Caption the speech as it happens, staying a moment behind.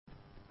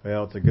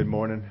Well, it's a good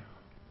morning.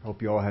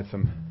 Hope you all had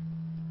some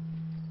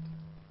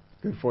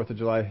good 4th of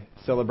July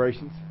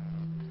celebrations.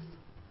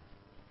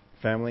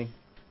 Family.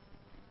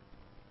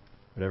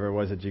 Whatever it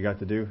was that you got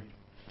to do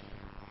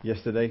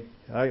yesterday.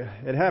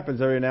 It happens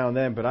every now and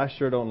then, but I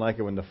sure don't like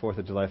it when the 4th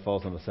of July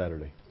falls on a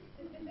Saturday.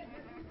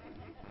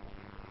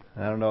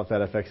 I don't know if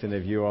that affects any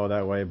of you all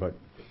that way, but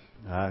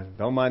I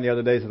don't mind the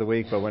other days of the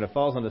week, but when it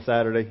falls on a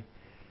Saturday,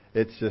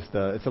 it's just,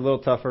 it's a little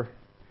tougher.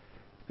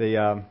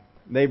 The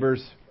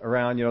neighbors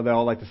around, they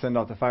all like to send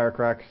off the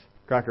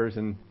firecrackers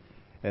and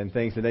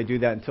things, and they do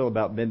that until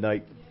about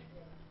midnight.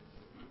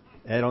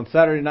 And on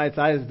Saturday nights,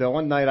 the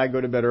one night I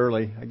go to bed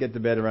early. I get to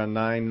bed around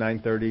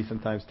 9:30,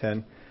 sometimes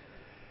 10,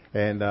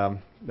 and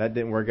that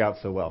didn't work out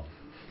so well.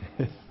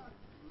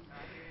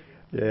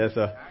 Yeah,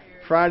 so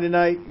Friday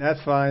night,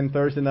 that's fine.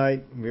 Thursday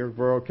night,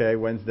 we're okay.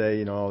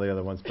 Wednesday, all the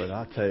other ones, but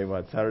I'll tell you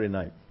what, Saturday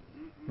night.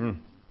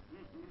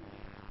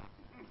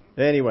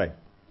 Anyway.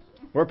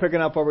 We're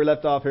picking up where we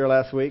left off here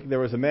last week. There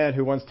was a man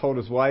who once told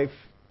his wife,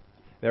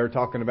 they were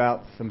talking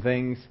about some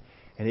things,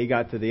 and he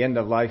got to the end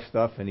of life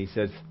stuff, and he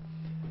says,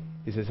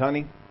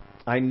 honey,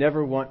 I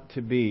never want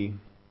to be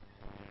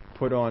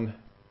put on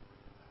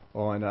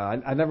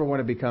I never want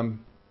to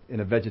become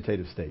in a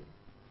vegetative state.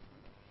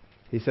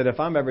 He said, if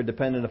I'm ever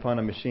dependent upon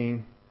a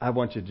machine, I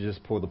want you to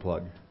just pull the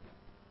plug.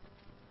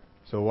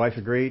 So the wife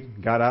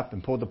agreed, got up,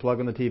 and pulled the plug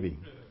on the TV.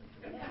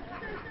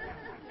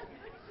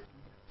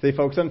 See,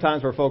 folks,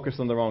 sometimes we're focused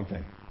on the wrong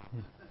thing.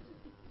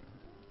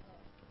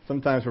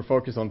 Sometimes we're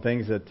focused on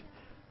things that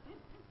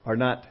are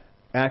not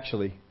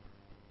actually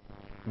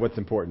what's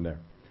important there.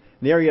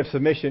 In the area of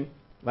submission,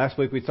 last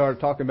week we started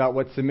talking about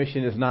what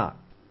submission is not.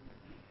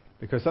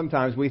 Because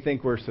sometimes we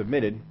think we're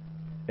submitted,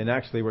 and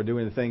actually we're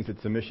doing the things that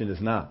submission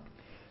is not.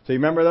 So you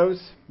remember those?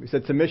 We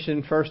said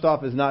submission, first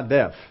off, is not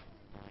deaf.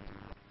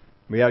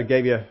 We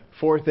gave you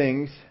 4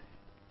 things,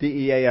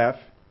 DEAF.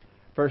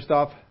 First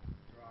off,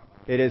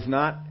 it is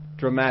not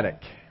dramatic.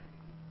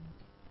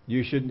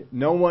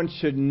 No one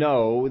should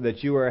know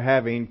that you are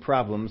having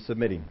problems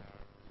submitting.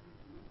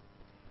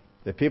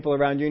 If people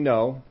around you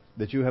know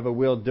that you have a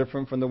will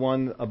different from the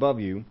one above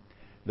you,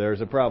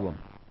 there's a problem.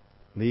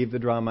 Leave the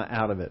drama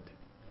out of it.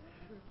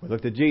 We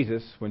looked at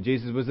Jesus. When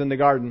Jesus was in the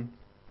garden,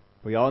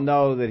 we all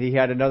know that he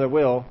had another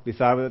will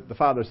beside what the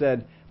Father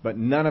said, but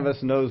none of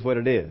us knows what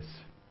it is.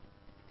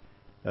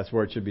 That's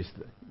where it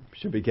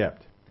should be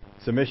kept.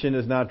 Submission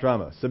is not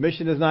drama.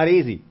 Submission is not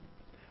easy.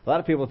 A lot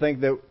of people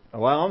think that,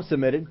 well, I'm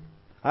submitted.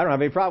 I don't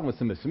have any problem with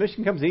submission.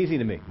 Submission comes easy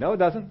to me. No, it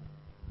doesn't.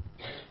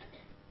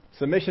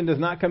 Submission does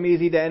not come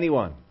easy to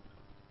anyone.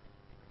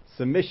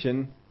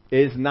 Submission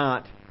is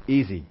not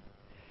easy.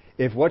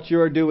 If what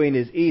you're doing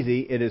is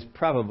easy, it is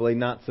probably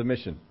not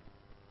submission.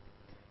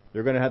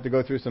 You're going to have to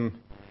go through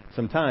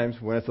some times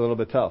when it's a little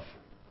bit tough.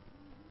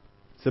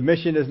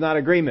 Submission is not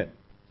agreement.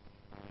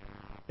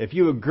 If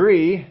you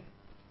agree,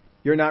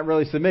 you're not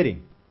really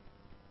submitting.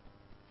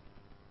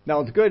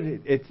 Now, it's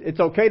good. It's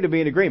okay to be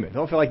in agreement.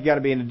 Don't feel like you got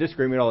to be in a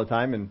disagreement all the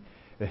time.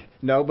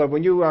 No, but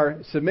when you are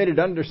submitted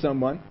under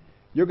someone,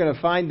 you're going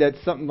to find that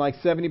something like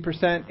 70%,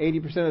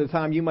 80% of the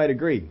time you might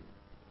agree.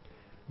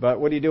 But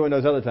what do you do in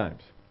those other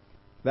times?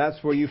 That's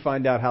where you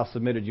find out how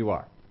submitted you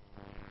are.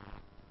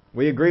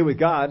 We agree with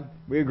God.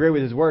 We agree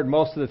with His Word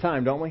most of the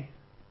time, don't we?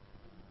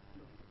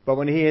 But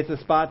when He hits a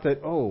spot that,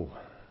 I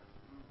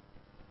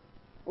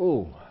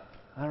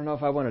don't know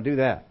if I want to do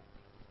that.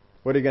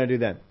 What are you going to do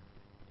then?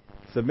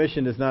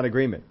 Submission is not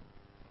agreement.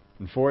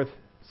 And fourth,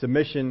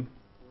 submission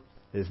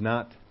is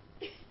not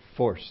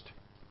forced.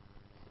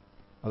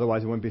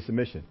 Otherwise, it wouldn't be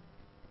submission.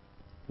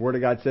 The Word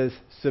of God says,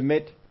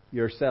 submit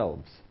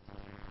yourselves.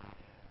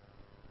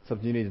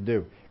 Something you need to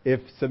do. If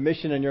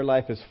submission in your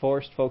life is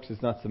forced, folks,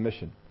 it's not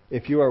submission.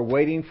 If you are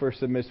waiting for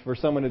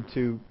someone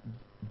to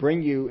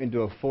bring you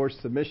into a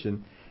forced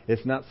submission,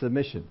 it's not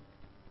submission.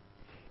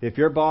 If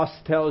your boss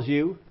tells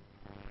you,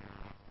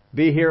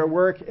 be here at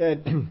work at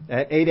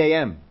 8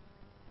 a.m.,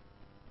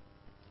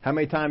 how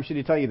many times should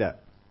he tell you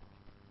that?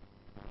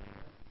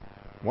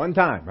 One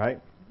time, right?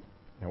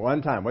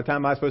 One time. What time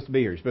am I supposed to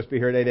be here? You're supposed to be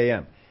here at 8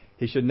 a.m.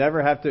 He or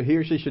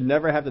she should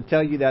never have to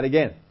tell you that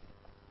again.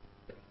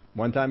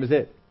 One time is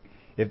it.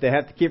 If they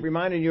have to keep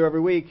reminding you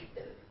every week,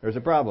 there's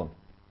a problem.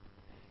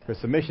 Because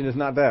submission is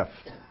not deaf.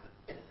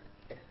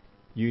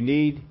 You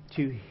need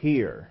to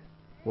hear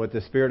what the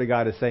Spirit of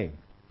God is saying.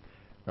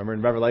 Remember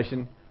in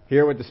Revelation,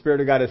 hear what the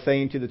Spirit of God is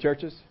saying to the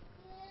churches?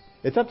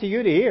 It's up to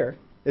you to hear.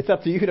 It's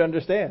up to you to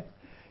understand.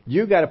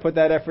 You got to put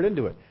that effort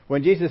into it.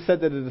 When Jesus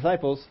said to the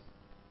disciples,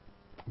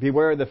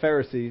 beware of the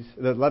Pharisees,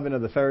 the leaven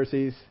of the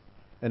Pharisees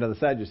and of the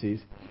Sadducees,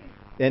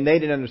 and they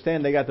didn't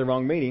understand, they got the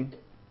wrong meaning,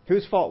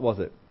 whose fault was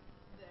it?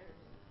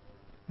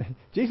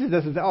 Jesus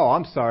doesn't say,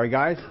 I'm sorry,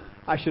 guys.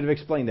 I should have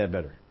explained that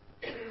better.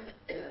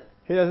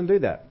 He doesn't do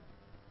that.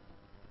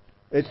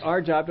 It's our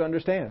job to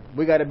understand.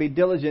 We got to be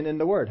diligent in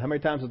the Word. How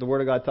many times does the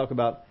Word of God talk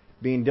about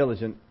being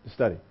diligent to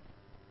study?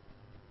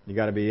 You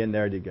got to be in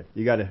there.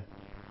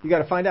 You got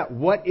to find out,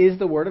 what is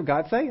the Word of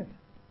God saying?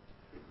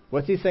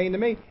 What's He saying to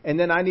me? And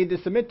then I need to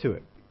submit to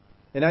it.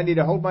 And I need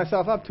to hold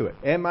myself up to it.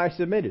 Am I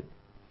submitted?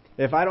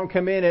 If I don't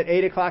come in at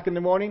 8 o'clock in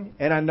the morning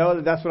and I know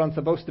that that's what I'm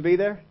supposed to be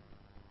there,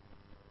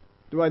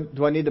 do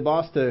I need the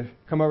boss to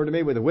come over to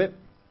me with a whip?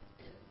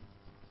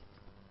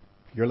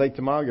 If you're late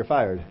tomorrow, you're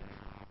fired.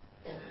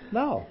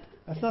 No,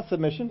 that's not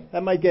submission.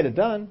 That might get it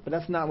done, but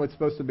that's not what's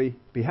supposed to be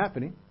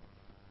happening.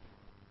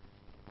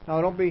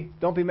 No,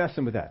 don't be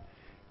messing with that.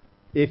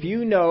 If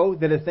you know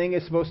that a thing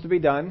is supposed to be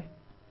done,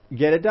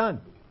 get it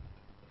done.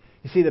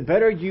 You see, the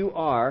better you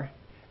are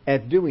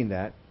at doing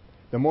that,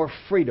 the more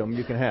freedom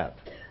you can have.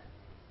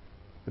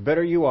 The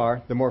better you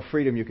are, the more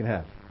freedom you can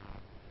have.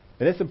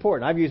 And it's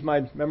important. I've used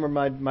remember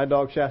my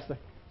dog Shasta?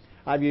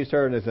 I've used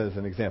her as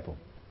an example.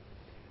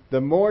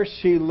 The more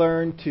she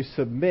learned to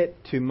submit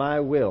to my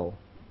will,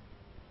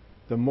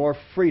 the more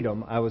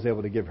freedom I was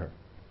able to give her.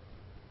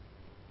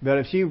 But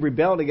if she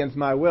rebelled against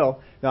my will,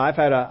 now I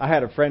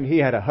had a friend, he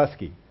had a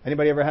husky.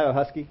 Anybody ever had a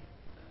husky?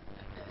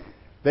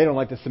 They don't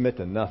like to submit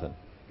to nothing.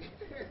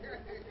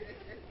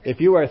 If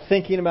you are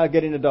thinking about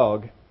getting a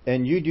dog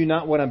and you do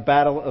not want a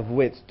battle of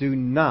wits, do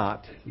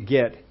not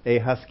get a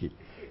husky.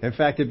 In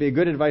fact, it'd be a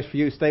good advice for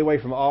you, stay away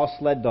from all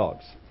sled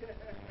dogs.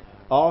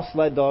 All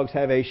sled dogs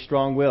have a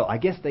strong will. I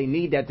guess they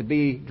need that to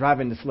be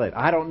driving the sled.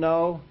 I don't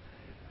know.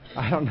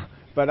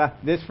 But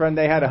this friend,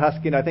 they had a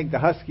husky, and I think the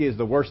husky is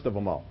the worst of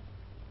them all.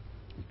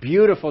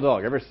 Beautiful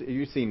dog.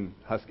 You've seen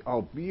husky?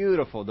 Oh,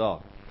 beautiful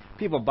dog.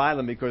 People buy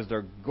them because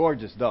they're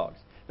gorgeous dogs.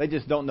 They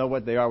just don't know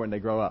what they are when they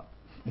grow up.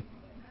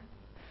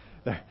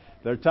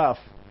 They're tough.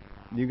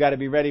 You got to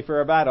be ready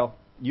for a battle.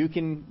 You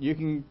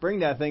can bring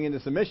that thing into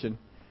submission,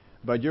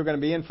 but you're going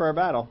to be in for a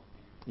battle.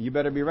 You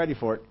better be ready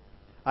for it.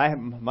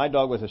 My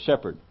dog was a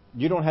shepherd.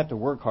 You don't have to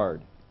work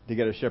hard to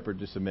get a shepherd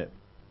to submit.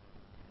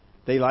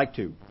 They like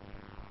to.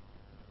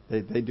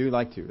 They do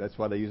like to. That's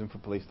why they use them for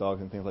police dogs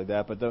and things like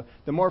that. But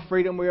the more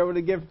freedom we were able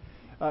to give,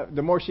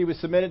 the more she was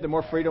submitted, the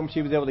more freedom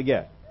she was able to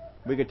get.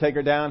 We could take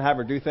her down, have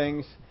her do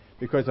things.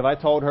 Because if I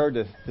told her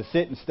to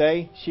sit and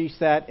stay, she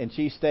sat and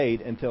she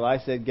stayed until I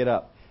said get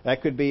up.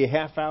 That could be a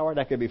half hour.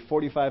 That could be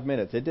 45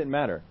 minutes. It didn't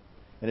matter.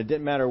 And it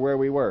didn't matter where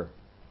we were.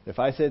 If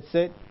I said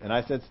sit and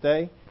I said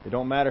stay, it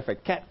don't matter if a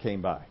cat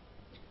came by.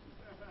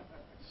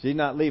 She's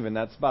not leaving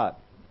that spot.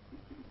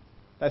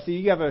 Now, see,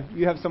 you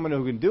have someone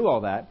who can do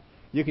all that.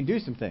 You can do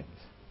some things.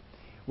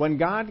 When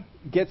God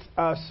gets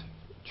us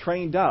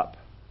trained up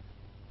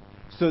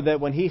so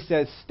that when He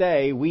says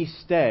stay, we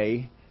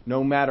stay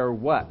no matter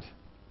what,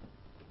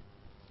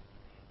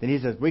 then He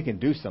says we can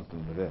do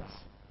something with this.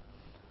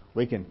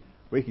 We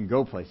can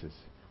go places.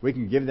 We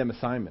can give them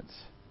assignments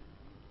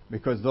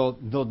because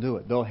they'll do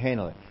it. They'll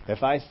handle it.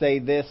 If I say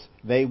this,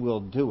 they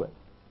will do it.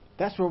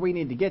 That's where we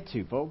need to get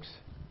to, folks.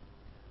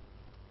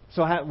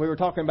 So we were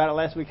talking about it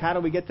last week. How do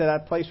we get to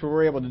that place where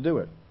we're able to do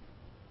it?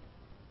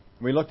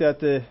 We looked at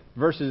the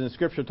verses in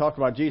Scripture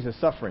talking about Jesus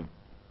suffering.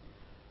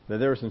 That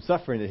there was some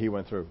suffering that He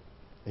went through.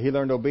 He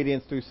learned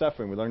obedience through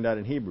suffering. We learned that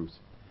in Hebrews.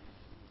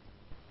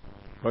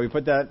 But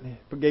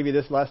we gave you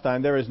this last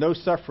time. There is no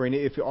suffering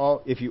if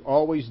you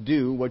always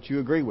do what you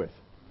agree with.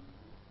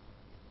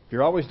 If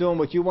you're always doing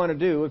what you want to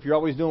do, if you're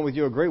always doing what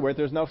you agree with,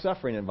 there's no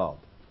suffering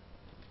involved.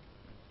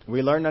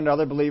 We learned under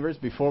other believers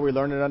before we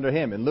learned it under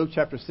Him. In Luke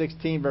chapter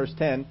 16, verse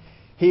 10,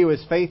 He who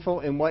is faithful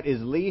in what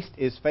is least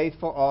is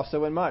faithful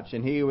also in much,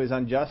 and he who is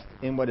unjust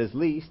in what is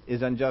least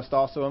is unjust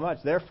also in much.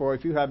 Therefore,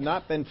 if you have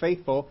not been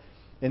faithful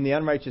in the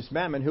unrighteous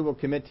mammon, who will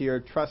commit to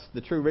your trust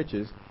the true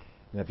riches?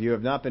 And if you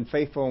have not been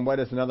faithful in what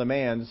is another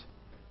man's,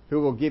 who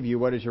will give you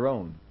what is your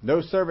own?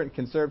 No servant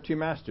can serve two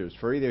masters,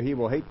 for either he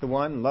will hate the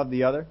one and love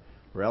the other,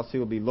 or else he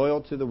will be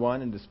loyal to the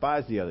one and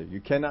despise the other.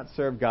 You cannot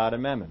serve God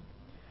and mammon.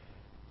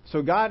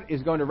 So God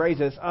is going to raise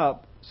us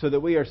up so that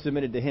we are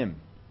submitted to Him.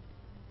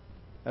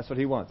 That's what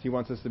He wants. He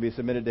wants us to be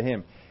submitted to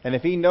Him. And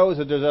if He knows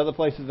that there's other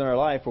places in our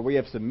life where we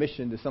have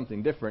submission to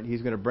something different,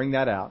 He's going to bring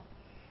that out,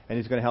 and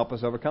He's going to help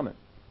us overcome it.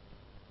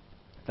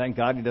 Thank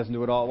God He doesn't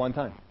do it all at one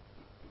time.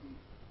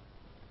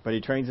 But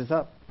He trains us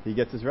up. He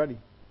gets us ready.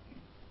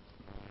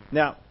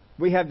 Now,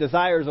 we have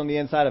desires on the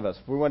inside of us.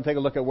 We want to take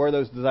a look at where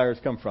those desires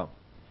come from.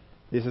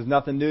 This is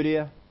nothing new to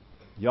you.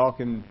 Y'all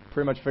can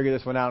pretty much figure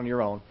this one out on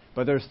your own.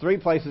 But there's three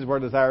places where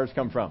desires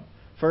come from.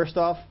 First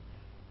off,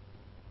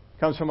 it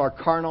comes from our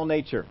carnal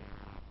nature.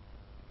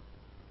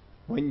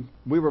 When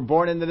we were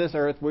born into this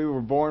earth, we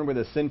were born with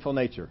a sinful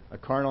nature, a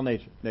carnal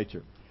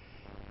nature.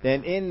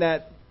 And in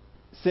that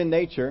sin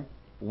nature,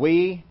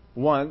 we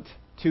want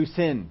to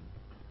sin.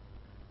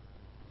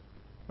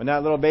 When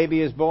that little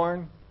baby is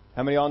born,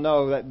 how many of y'all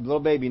know that little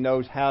baby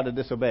knows how to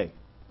disobey?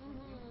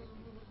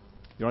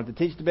 You don't have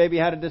to teach the baby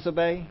how to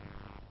disobey.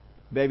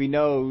 The baby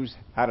knows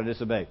how to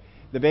disobey.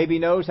 The baby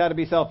knows how to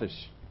be selfish.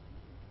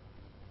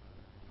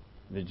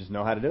 They just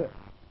know how to do it.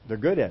 They're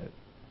good at it.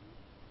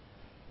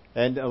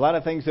 And a lot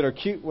of things that are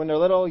cute when they're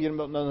little, you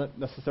don't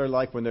necessarily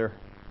like when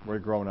we're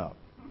grown up.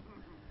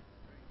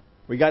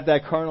 We got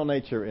that carnal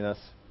nature in us,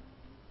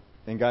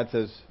 and God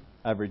says,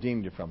 I've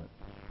redeemed you from it.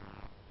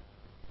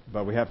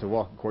 But we have to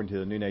walk according to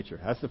the new nature.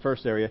 That's the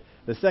first area.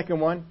 The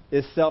second one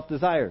is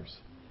self-desires.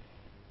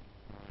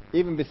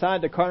 Even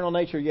beside the carnal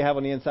nature you have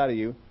on the inside of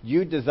you,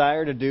 you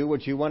desire to do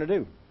what you want to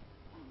do.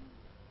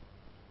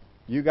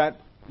 You got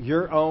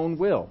your own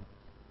will.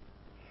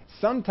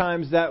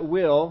 Sometimes that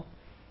will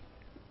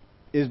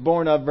is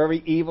born of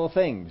very evil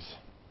things.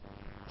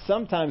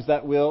 Sometimes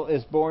that will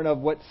is born of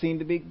what seem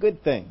to be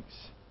good things.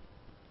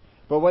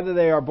 But whether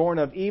they are born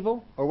of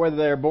evil or whether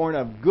they are born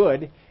of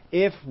good,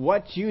 if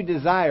what you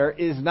desire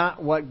is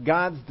not what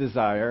God's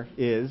desire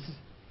is,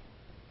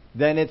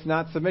 then it's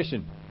not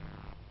submission.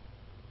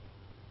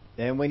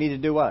 And we need to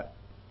do what?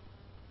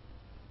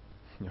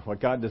 What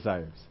God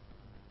desires.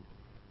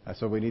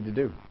 That's what we need to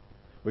do.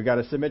 We've got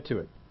to submit to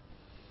it.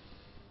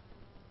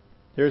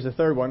 Here's the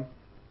third one.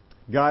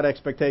 God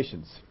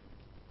expectations.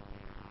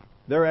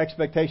 There are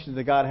expectations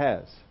that God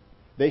has.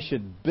 They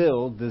should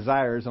build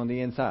desires on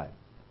the inside.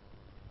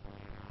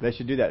 They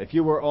should do that. If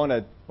you were on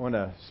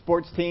a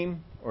sports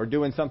team or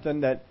doing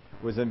something that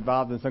was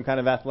involved in some kind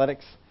of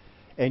athletics,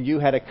 and you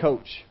had a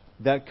coach,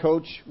 that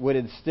coach would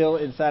instill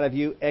inside of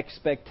you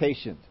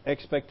expectations.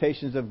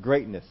 Expectations of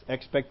greatness.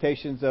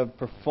 Expectations of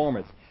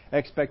performance.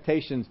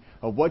 Expectations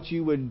of what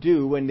you would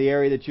do in the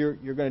area that you're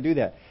going to do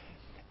that.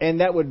 And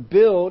that would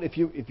build, if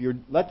you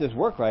let this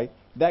work right,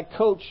 that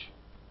coach,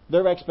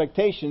 their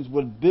expectations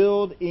would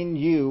build in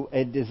you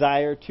a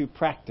desire to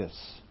practice.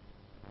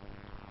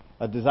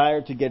 A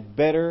desire to get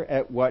better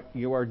at what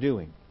you are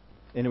doing.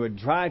 And it would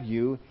drive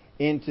you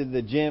into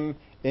the gym,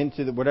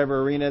 into the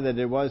whatever arena that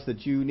it was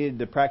that you needed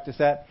to practice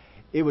at.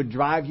 It would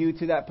drive you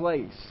to that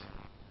place.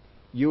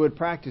 You would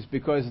practice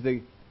because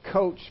the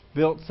coach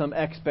built some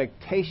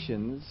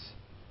expectations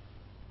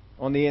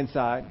on the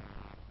inside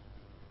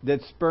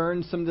that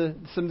spurned some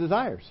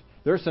desires.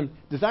 There are some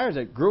desires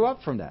that grew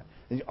up from that.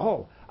 And,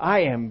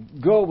 I am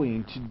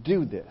going to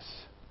do this.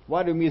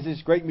 Why do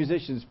great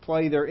musicians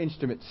play their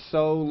instruments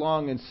so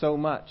long and so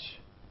much?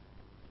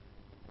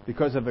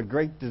 Because of a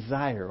great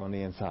desire on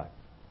the inside.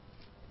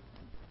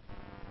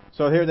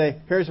 So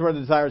here's where the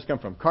desires come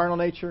from. Carnal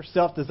nature,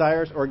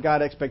 self-desires, or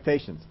God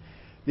expectations.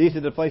 These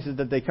are the places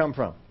that they come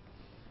from.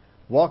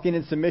 Walking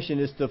in submission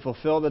is to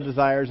fulfill the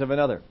desires of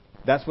another.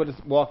 That's what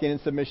walking in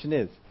submission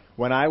is.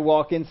 When I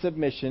walk in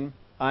submission,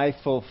 I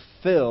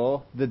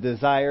fulfill the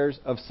desires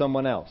of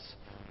someone else.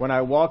 When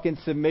I walk in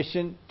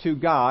submission to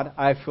God,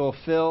 I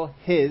fulfill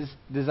His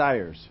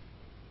desires.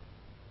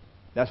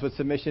 That's what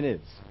submission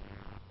is.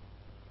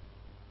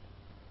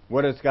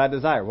 What does God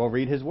desire? Well,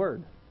 read His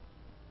Word.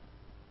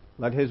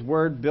 Let His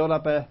Word build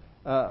up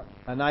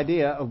an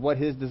idea of what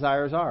His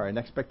desires are, an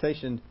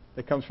expectation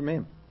that comes from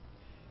Him.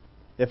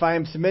 If I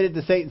am submitted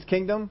to Satan's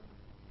kingdom,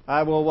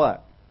 I will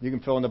what? You can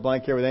fill in the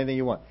blank here with anything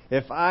you want.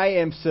 If I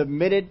am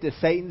submitted to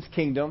Satan's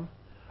kingdom,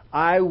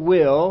 I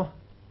will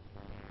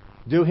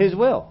do his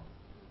will.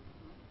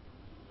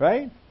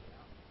 Right?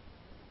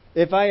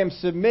 If I am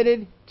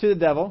submitted to the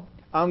devil,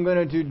 I'm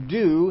going to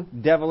do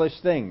devilish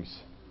things.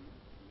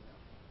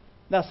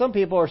 Now, some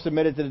people are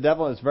submitted to the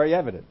devil, and it's very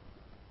evident.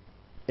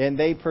 And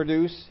they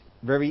produce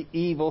very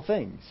evil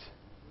things.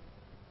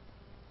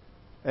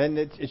 And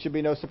it should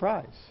be no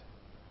surprise.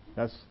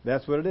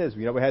 That's what it is.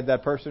 You know, we had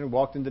that person who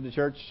walked into the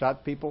church,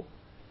 shot people.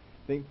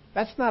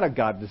 That's not a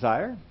God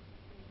desire.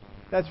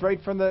 That's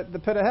right from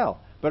the pit of hell.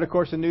 But of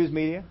course, the news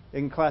media,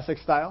 in classic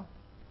style,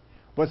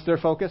 what's their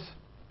focus?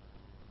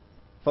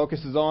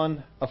 Focus is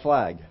on a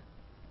flag.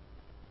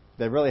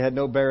 They really had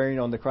no bearing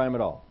on the crime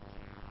at all.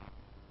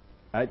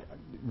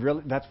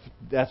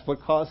 That's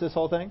what caused this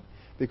whole thing?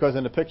 Because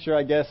in the picture,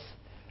 I guess,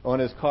 on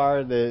his car,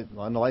 on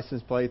the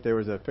license plate, there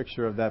was a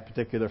picture of that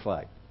particular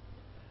flag.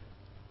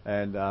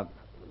 And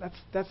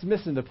that's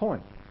missing the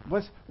point.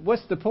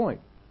 What's the point?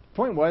 The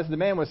point was the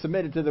man was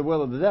submitted to the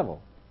will of the devil.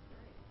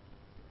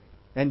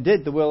 And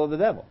did the will of the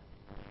devil.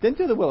 Didn't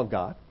do the will of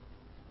God.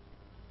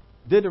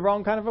 Did the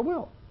wrong kind of a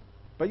will.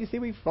 But you see,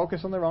 we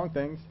focus on the wrong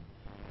things.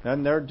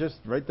 And they're just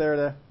right there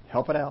to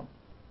help it out.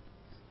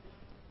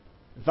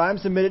 If I'm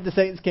submitted to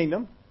Satan's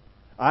kingdom,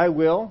 I'm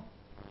going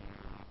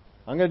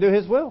to do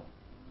his will.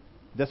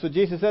 That's what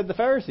Jesus said to the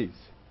Pharisees.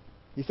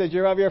 He said,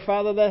 you're of your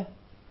father,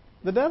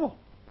 the devil.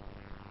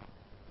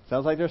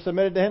 Sounds like they're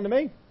submitted to him to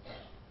me.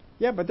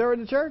 Yeah, but they're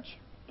in the church.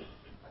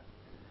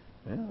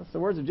 Yeah, that's the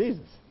words of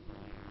Jesus.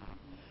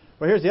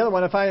 Well, here's the other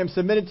one. If I am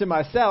submitted to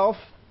myself,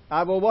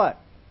 I will what?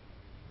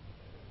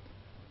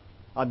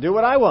 I'll do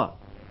what I want.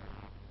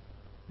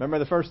 Remember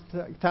the first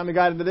time we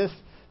got into this?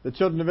 The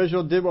children of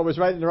Israel did what was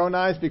right in their own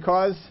eyes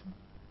because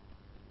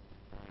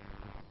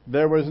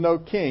there was no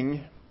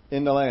king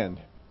in the land.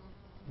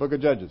 Book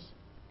of Judges.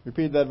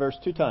 Repeat that verse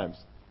 2 times.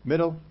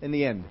 Middle and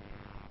the end.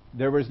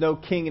 There was no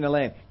king in the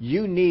land.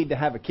 You need to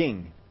have a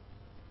king.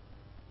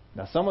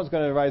 Now, someone's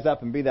going to rise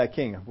up and be that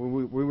king.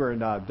 We were in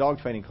dog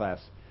training class.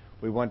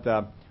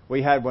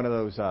 We had one of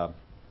those,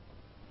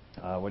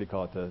 what do you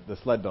call it, the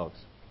sled dogs.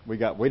 We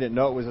didn't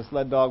know it was a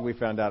sled dog. We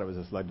found out it was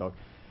a sled dog.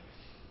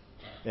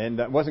 And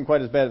it wasn't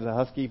quite as bad as a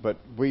husky, but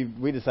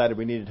we decided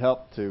we needed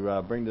help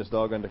to bring this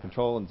dog under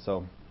control. And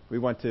so we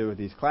went to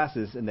these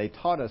classes, and they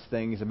taught us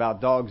things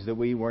about dogs that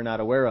we were not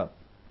aware of.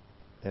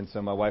 And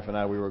so my wife and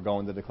I, we were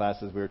going to the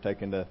classes. We were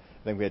taking I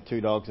think we had 2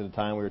 dogs at a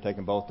time. We were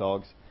taking both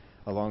dogs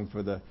along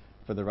for the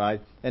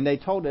ride. And they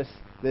told us,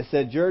 they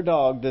said, your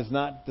dog does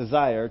not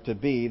desire to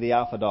be the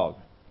alpha dog.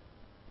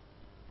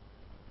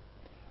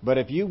 But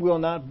if you will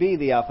not be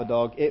the alpha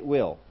dog, it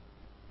will.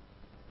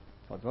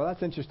 Well,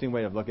 that's an interesting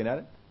way of looking at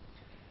it.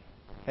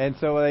 And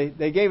so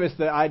they gave us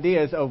the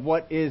ideas of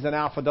what is an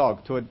alpha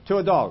dog to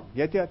a dog.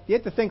 You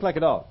have to think like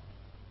a dog.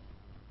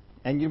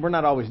 And we're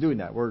not always doing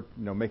that. We're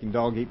making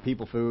dog eat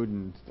people food,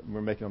 and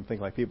we're making them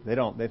think like people. They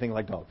don't. They think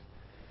like dogs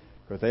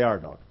because they are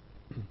dogs.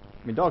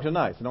 I mean, dogs are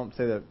nice. I don't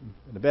say that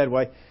in a bad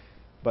way,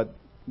 but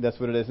that's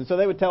what it is. And so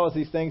they would tell us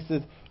these things.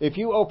 Says, if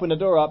you open the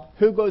door up,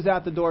 who goes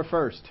out the door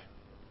first?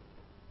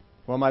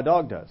 Well, my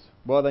dog does.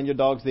 Well, then your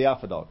dog's the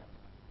alpha dog.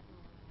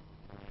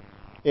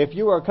 If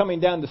you are coming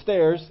down the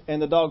stairs and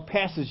the dog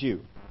passes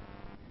you,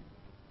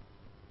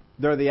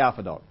 they're the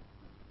alpha dog.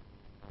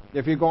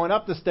 If you're going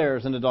up the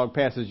stairs and the dog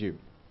passes you,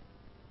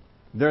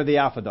 they're the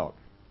alpha dog.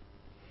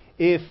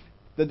 If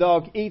the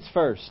dog eats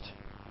first,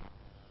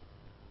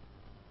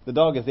 the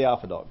dog is the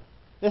alpha dog.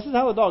 This is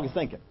how the dog is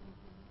thinking.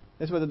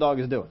 This is what the dog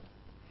is doing.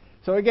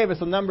 So he gave us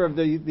a number of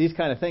these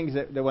kind of things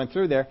that went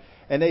through there.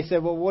 And they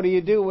said, well, what do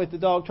you do if the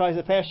dog tries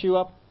to pass you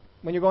up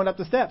when you're going up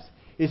the steps?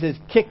 He says,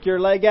 kick your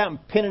leg out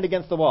and pin it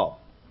against the wall.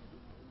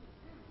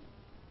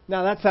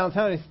 Now that sounds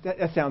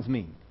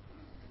mean.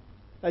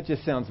 That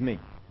just sounds mean.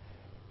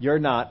 You're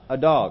not a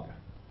dog.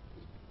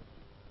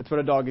 That's what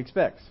a dog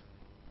expects.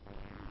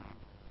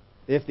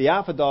 If the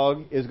alpha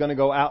dog is going to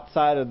go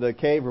outside of the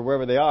cave or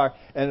wherever they are,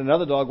 and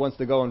another dog wants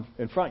to go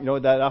in front, you know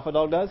what that alpha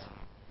dog does?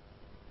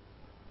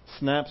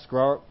 Snaps,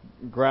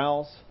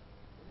 growls.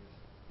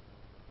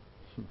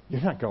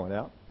 You're not going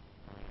out.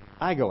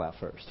 I go out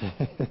first.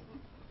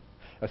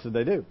 That's what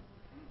they do.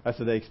 That's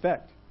what they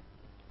expect.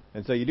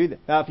 And so you do that.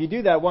 Now, if you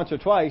do that once or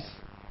twice,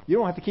 you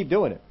don't have to keep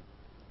doing it.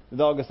 The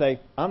dog will say,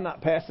 I'm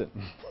not passing.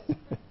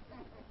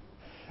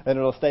 And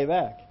it'll stay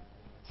back.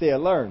 See, it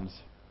learns.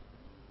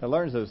 It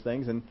learns those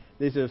things, and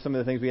these are some of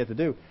the things we have to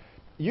do.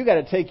 You got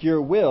to take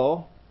your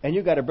will, and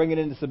you got to bring it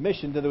into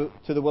submission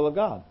to the will of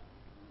God.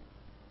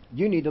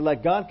 You need to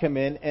let God come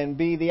in and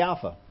be the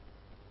alpha.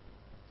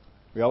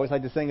 We always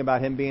like to sing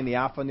about Him being the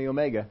alpha and the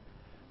omega.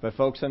 But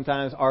folks,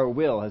 sometimes our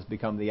will has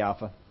become the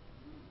alpha,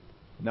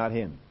 not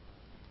Him.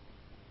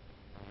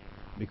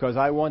 Because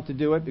I want to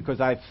do it, because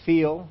I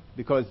feel,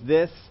 because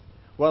this,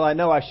 well, I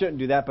know I shouldn't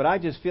do that, but I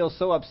just feel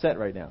so upset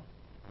right now.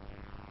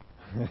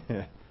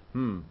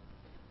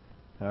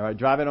 All right,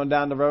 driving on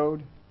down the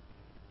road,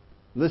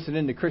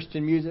 listening to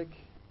Christian music,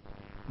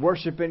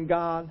 worshiping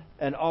God,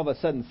 and all of a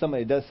sudden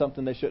somebody does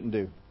something they shouldn't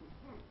do.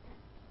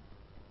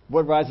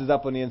 What rises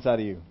up on the inside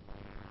of you?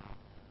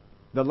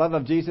 The love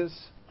of Jesus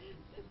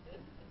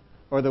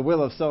or the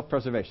will of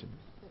self-preservation?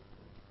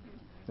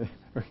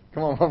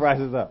 Come on, what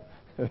rises up?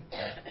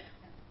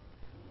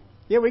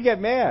 Yeah, we get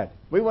mad.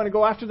 We want to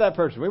go after that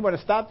person. We want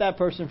to stop that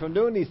person from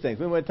doing these things.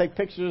 We want to take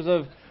pictures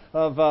of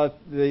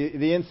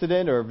the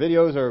incident or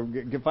videos, or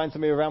find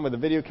somebody around with a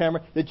video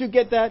camera. Did you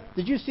get that?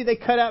 Did you see they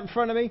cut out in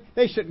front of me?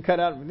 They shouldn't cut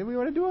out. We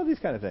want to do all these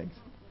kind of things.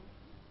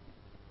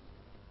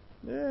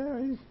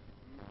 Yeah.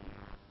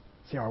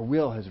 See, our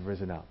will has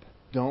risen up.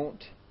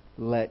 Don't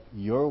let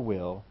your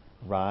will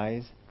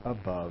rise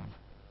above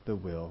the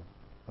will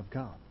of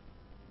God.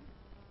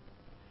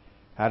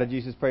 How did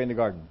Jesus pray in the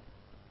garden?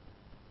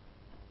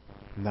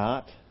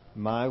 Not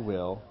my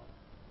will,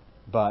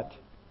 but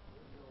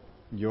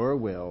your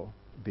will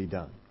be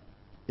done.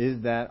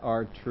 Is that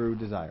our true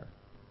desire?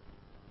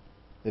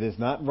 It is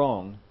not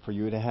wrong for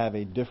you to have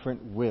a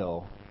different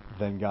will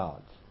than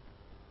God's.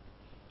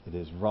 It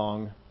is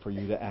wrong for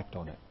you to act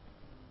on it.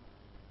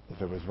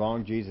 If it was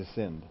wrong, Jesus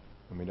sinned.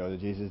 And we know that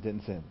Jesus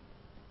didn't sin.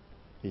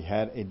 He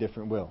had a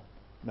different will.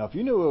 Now, if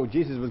you knew what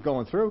Jesus was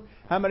going through,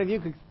 how many of you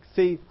could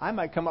see, I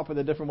might come up with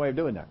a different way of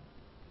doing that?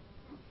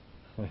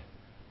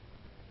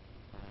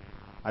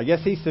 I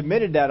guess he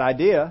submitted that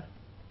idea.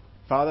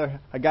 Father,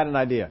 I got an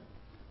idea.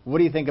 What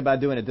do you think about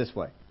doing it this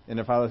way? And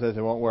the father says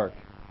it won't work.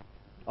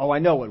 Oh, I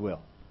know it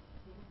will.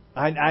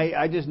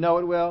 I just know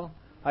it will.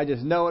 I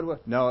just know it will.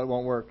 No, it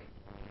won't work.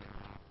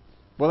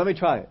 Well, let me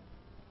try it.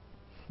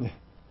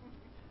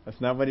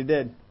 That's not what he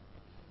did.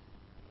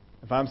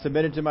 If I'm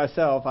submitted to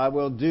myself, I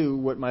will do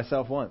what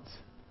myself wants.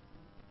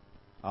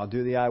 I'll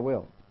do the I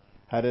will.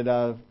 How did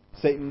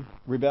Satan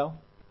rebel?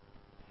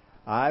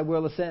 I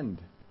will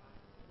ascend.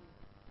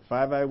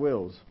 5 I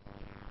wills.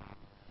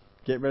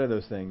 Get rid of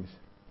those things.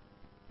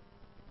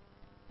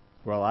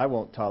 Well, I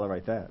won't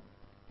tolerate that.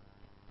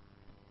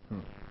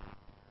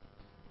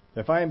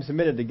 If I am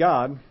submitted to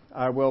God,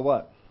 I will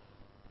what?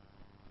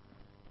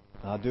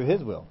 I'll do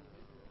His will.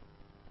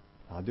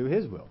 I'll do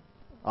His will.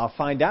 I'll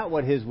find out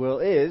what His will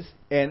is,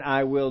 and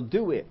I will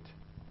do it.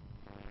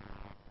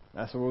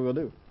 That's what we will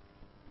do.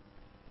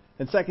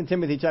 In 2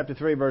 Timothy chapter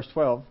 3, verse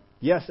 12,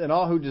 yes, and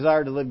all who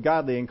desire to live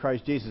godly in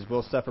Christ Jesus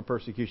will suffer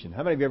persecution.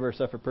 How many of you ever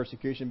suffered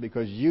persecution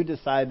because you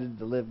decided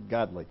to live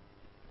godly?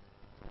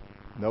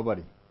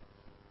 Nobody.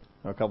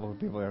 A couple of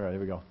people. All right, here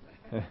we go.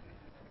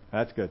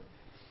 That's good.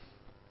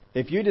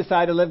 If you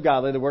decide to live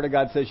godly, the Word of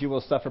God says you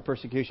will suffer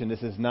persecution.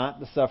 This is not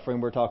the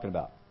suffering we're talking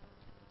about.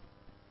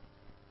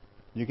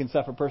 You can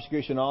suffer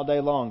persecution all day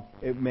long.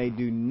 It may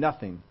do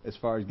nothing as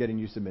far as getting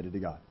you submitted to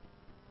God.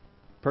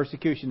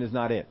 Persecution is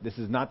not it. This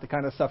is not the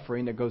kind of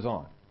suffering that goes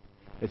on.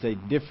 It's a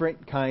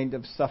different kind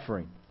of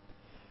suffering.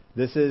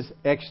 This is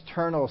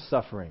external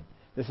suffering.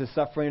 This is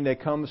suffering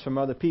that comes from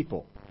other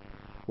people.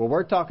 What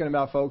we're talking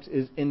about, folks,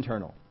 is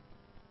internal.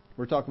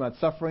 We're talking about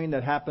suffering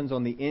that happens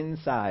on the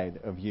inside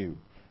of you.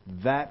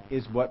 That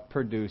is what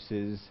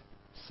produces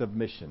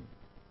submission.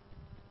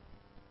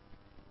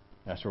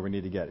 That's where we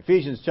need to get.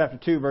 Ephesians chapter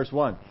 2, verse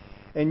 1.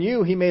 And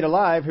you he made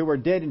alive who were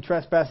dead in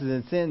trespasses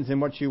and sins in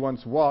which you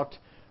once walked,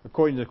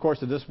 according to the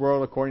course of this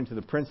world, according to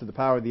the prince of the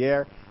power of the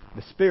air,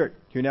 the Spirit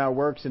who now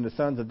works in the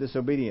sons of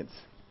disobedience,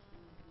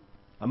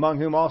 among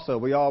whom also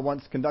we all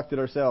once conducted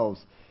ourselves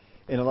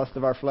in the lust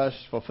of our flesh,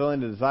 fulfilling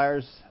the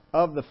desires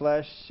of the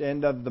flesh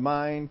and of the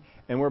mind,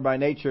 and were by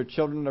nature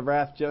children of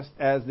wrath just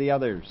as the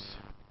others.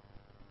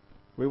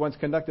 We once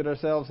conducted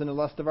ourselves in the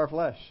lust of our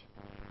flesh,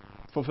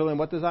 fulfilling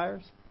what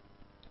desires?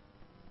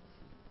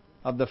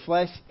 Of the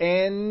flesh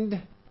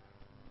and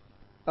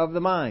of the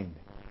mind.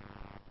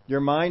 Your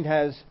mind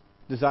has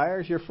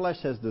desires, your flesh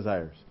has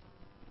desires.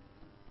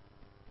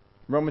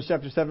 Romans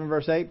chapter 7,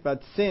 verse 8,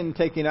 but sin,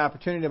 taking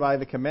opportunity by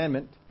the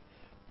commandment,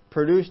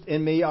 produced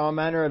in me all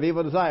manner of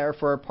evil desire,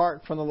 for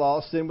apart from the law,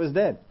 sin was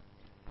dead.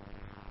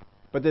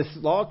 But this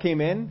law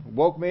came in,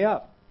 woke me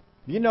up.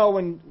 You know,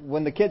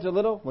 when the kids are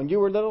little, when you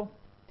were little,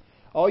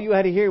 all you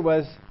had to hear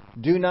was,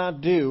 do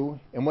not do,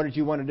 and what did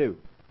you want to do?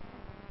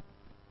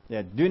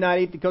 Yeah, do not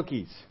eat the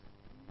cookies.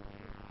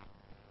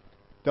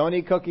 Don't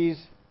eat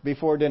cookies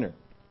before dinner.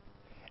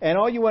 And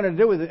all you wanted to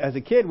do as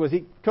a kid was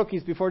eat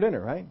cookies before dinner,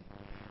 right?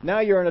 Now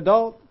you're an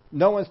adult.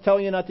 No one's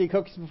telling you not to eat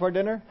cookies before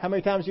dinner. How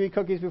many times do you eat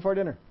cookies before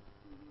dinner?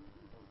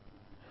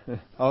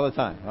 All the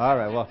time. All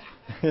right, well.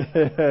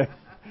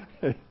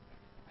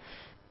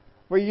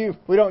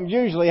 We don't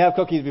usually have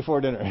cookies before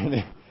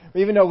dinner.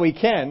 Even though we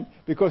can,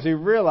 because we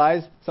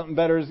realize something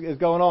better is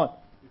going on.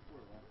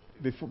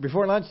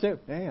 Before lunch too.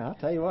 Hey, I'll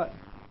tell you what.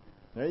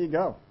 There you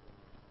go.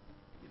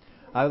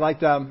 I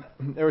liked,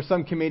 there was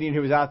some comedian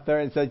who was out there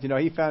and said,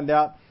 he found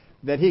out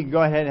that he could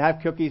go ahead and have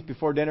cookies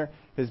before dinner.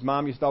 His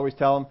mom used to always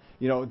tell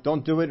him,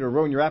 don't do it or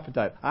ruin your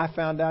appetite. I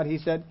found out, he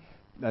said,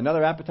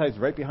 another appetite is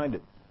right behind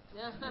it.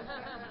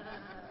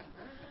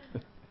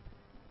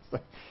 So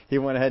he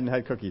went ahead and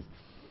had cookies.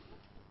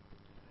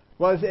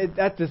 Well,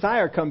 that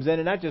desire comes in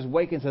and that just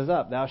wakens us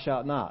up. Thou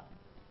shalt not.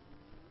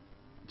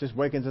 Just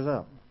wakens us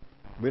up.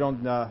 We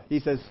don't, he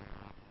says,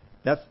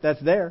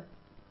 that's there.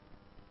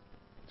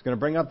 It's going to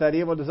bring up that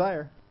evil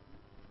desire.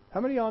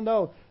 How many of y'all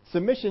know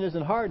submission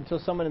isn't hard until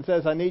someone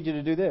says, I need you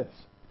to do this.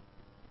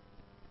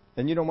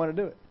 Then you don't want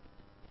to do it.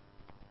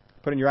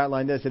 Put in your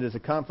outline this, it is a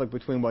conflict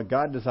between what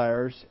God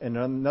desires and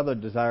another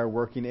desire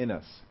working in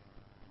us.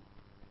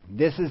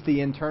 This is the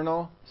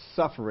internal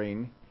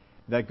suffering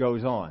that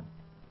goes on.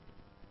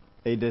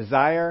 A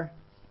desire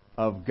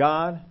of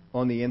God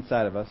on the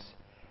inside of us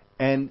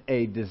and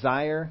a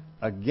desire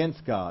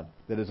against God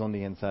that is on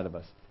the inside of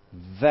us.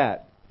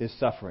 That is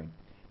suffering.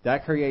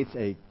 That creates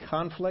a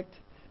conflict.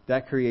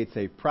 That creates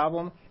a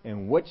problem.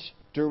 In which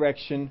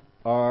direction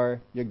are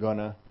you going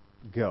to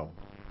go?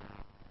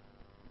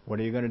 What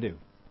are you going to do?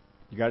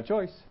 You got a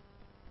choice.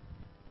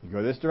 You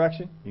go this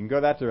direction. You can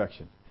go that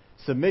direction.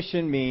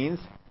 Submission means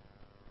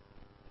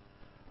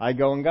I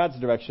go in God's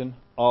direction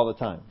all the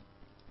time.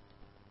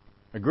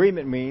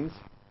 Agreement means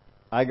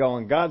I go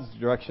in God's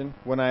direction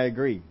when I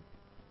agree.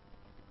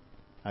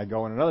 I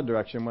go in another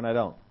direction when I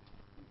don't.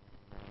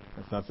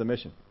 That's not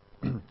submission.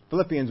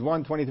 Philippians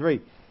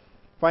 1:23.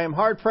 For I am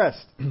hard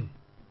pressed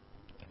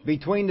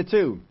between the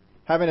two,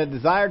 having a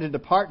desire to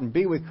depart and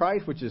be with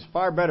Christ, which is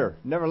far better.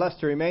 Nevertheless,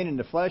 to remain in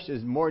the flesh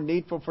is more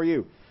needful for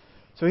you.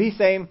 So he's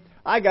saying,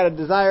 I got a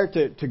desire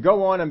to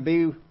go on and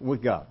be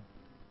with God.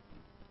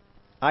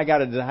 I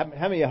got a desire.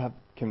 How many of you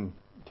can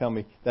tell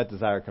me that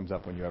desire comes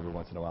up when you every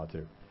once in a while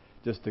too?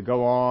 Just to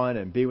go on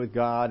and be with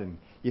God, and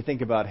you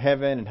think about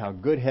heaven and how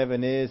good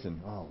heaven is,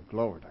 and oh,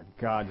 glory to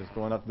God, just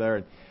going up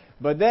there.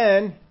 But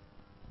then,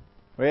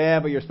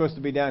 but you're supposed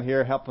to be down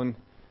here helping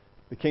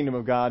the kingdom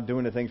of God,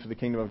 doing the things for the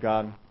kingdom of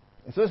God.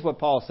 And so this is what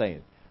Paul's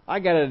saying.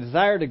 I got a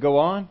desire to go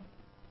on.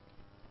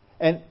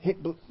 And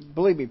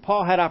believe me,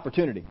 Paul had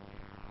opportunity.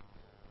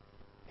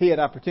 He had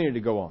opportunity to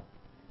go on.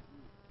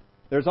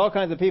 There's all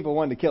kinds of people who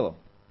wanted to kill him.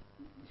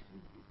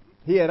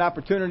 He had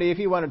opportunity, if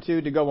he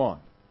wanted to go on.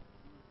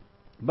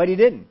 But he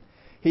didn't.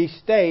 He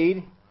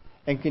stayed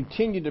and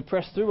continued to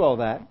press through all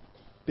that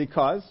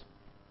because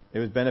it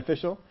was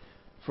beneficial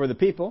for the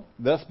people,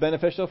 thus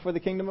beneficial for the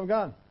kingdom of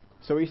God.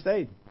 So he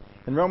stayed.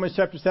 In Romans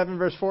chapter 7,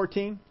 verse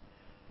 14,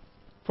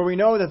 for we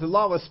know that the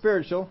law was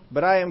spiritual,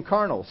 but I am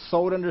carnal,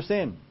 sold under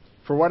sin.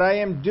 For what I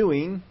am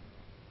doing,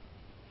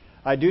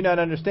 I do not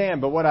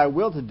understand, but what I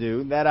will to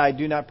do, that I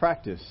do not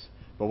practice.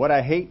 But what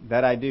I hate,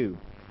 that I do.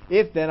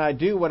 If then I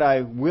do what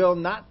I will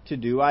not to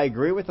do, I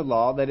agree with the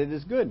law that it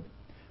is good.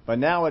 But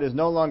now it is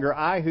no longer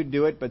I who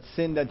do it, but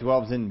sin that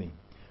dwells in me.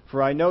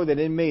 For I know that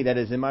in me, that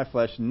is in my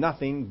flesh,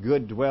 nothing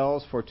good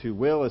dwells, for to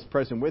will is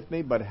present with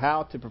me, but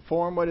how to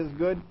perform what is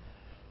good,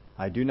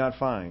 I do not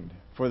find.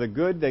 For the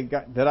good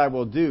that I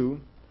will do,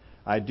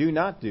 I do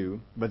not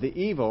do, but the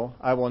evil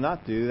I will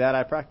not do, that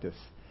I practice.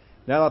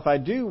 Now, if I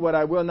do what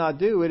I will not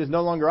do, it is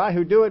no longer I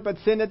who do it, but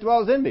sin that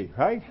dwells in me,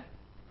 right?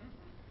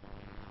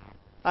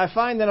 I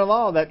find in the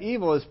law that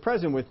evil is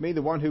present with me,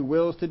 the one who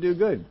wills to do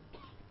good.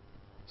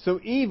 So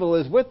evil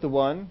is with the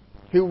one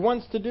who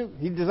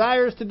he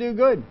desires to do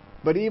good,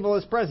 but evil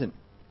is present.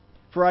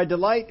 For I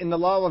delight in the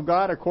law of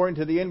God according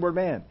to the inward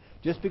man.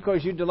 Just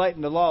because you delight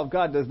in the law of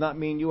God does not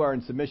mean you are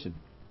in submission.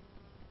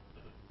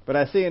 But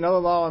I see another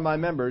law in my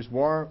members,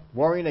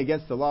 warring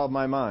against the law of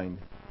my mind,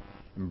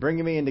 and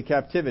bringing me into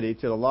captivity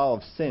to the law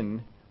of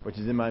sin, which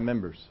is in my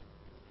members.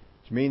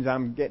 Which means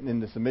I'm getting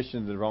into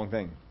submission to the wrong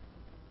thing.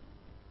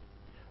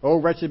 O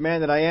wretched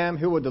man that I am,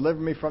 who will deliver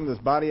me from this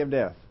body of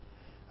death?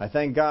 I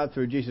thank God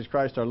through Jesus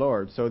Christ our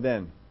Lord. So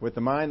then, with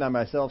the mind I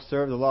myself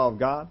serve the law of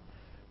God,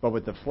 but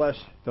with the flesh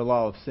the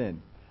law of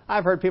sin.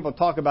 I've heard people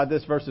talk about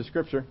this verse of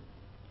Scripture,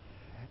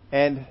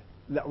 and,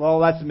 well,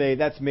 that's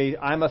me.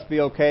 I must be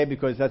okay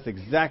because that's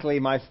exactly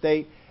my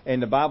state.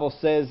 And the Bible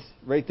says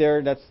right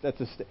there,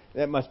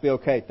 that must be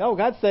okay. No,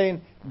 God's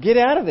saying, get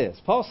out of this.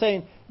 Paul's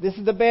saying, this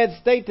is the bad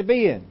state to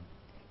be in.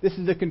 This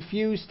is a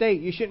confused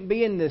state. You shouldn't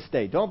be in this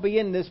state. Don't be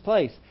in this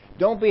place.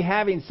 Don't be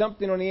having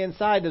something on the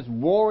inside that's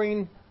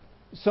warring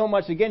so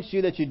much against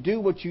you that you do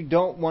what you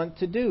don't want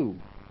to do.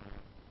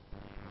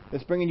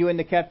 It's bringing you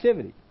into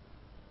captivity.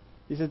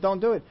 He says, don't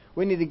do it.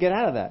 We need to get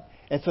out of that.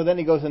 And so then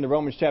he goes into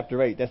Romans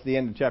chapter 8. That's the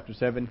end of chapter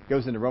 7. He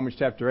goes into Romans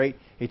chapter 8.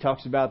 He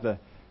talks about the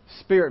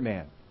spirit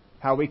man,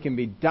 how we can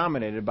be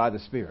dominated by the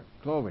Spirit.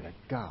 Glory to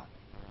God.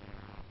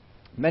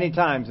 Many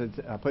times,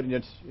 I'll put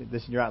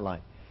this in your outline.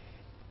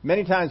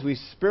 Many times we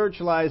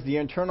spiritualize the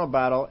internal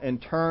battle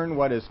and turn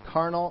what is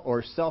carnal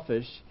or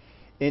selfish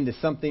into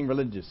something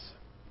religious.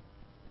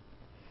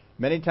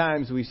 Many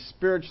times we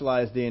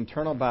spiritualize the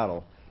internal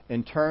battle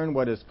and turn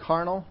what is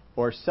carnal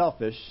or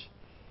selfish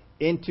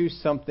into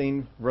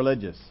something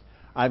religious.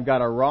 I've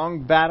got a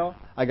wrong battle.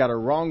 I got a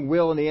wrong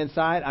will on the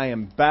inside. I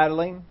am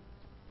battling.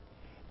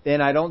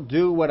 And I don't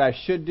do what I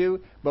should do,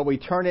 but we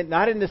turn it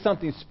not into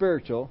something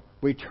spiritual.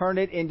 We turn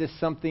it into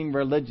something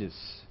religious.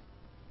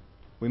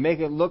 We make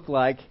it look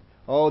like,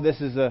 oh,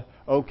 this is a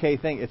okay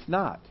thing. It's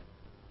not.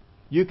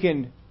 You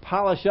can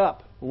polish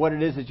up what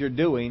it is that you're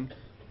doing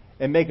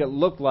and make it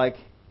look like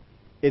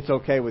it's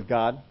okay with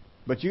God,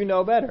 but you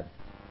know better.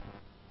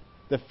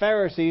 The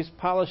Pharisees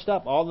polished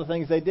up all the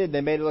things they did.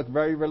 They made it look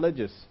very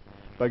religious.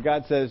 But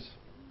God says,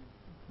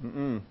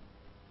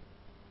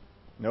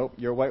 nope,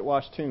 you're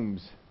whitewashed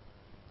tombs.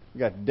 You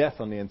got death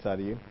on the inside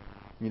of you.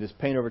 You just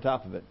paint over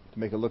top of it to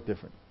make it look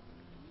different.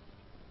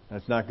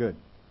 That's not good.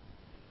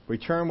 We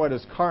turn what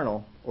is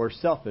carnal or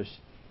selfish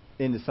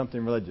into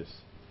something religious.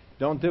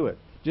 Don't do it.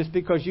 Just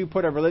because you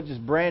put a religious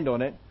brand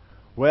on it,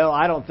 well,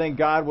 I don't think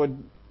God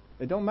would.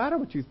 It don't matter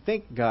what you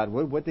think God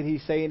would. What did He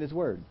say in His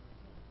Word?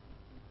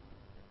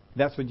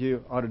 That's what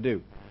you ought to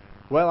do.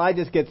 Well, I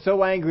just get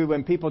so angry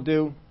when people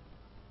do.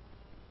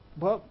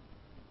 Well,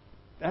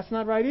 that's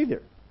not right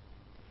either.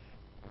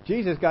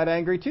 Jesus got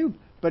angry too,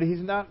 but He's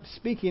not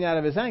speaking out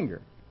of His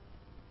anger.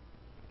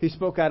 He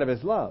spoke out of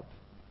His love.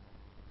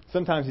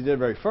 Sometimes He did it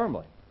very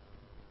firmly.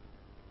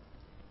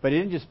 But He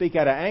didn't just speak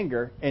out of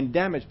anger and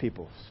damage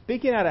people.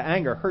 Speaking out of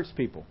anger hurts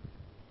people.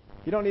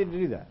 You don't need to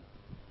do that.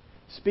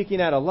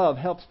 Speaking out of love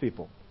helps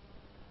people.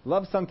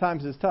 Love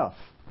sometimes is tough.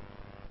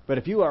 But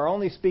if you are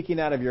only speaking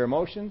out of your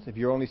emotions, if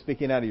you're only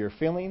speaking out of your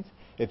feelings,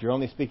 if you're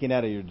only speaking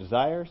out of your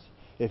desires,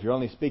 if you're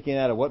only speaking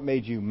out of what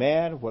made you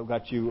mad, what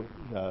got you,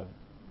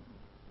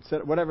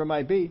 whatever it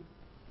might be,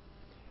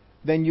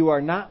 then you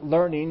are not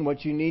learning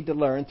what you need to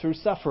learn through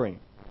suffering.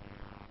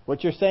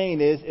 What you're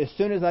saying is, as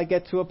soon as I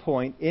get to a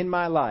point in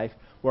my life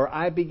where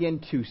I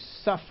begin to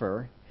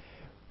suffer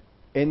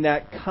in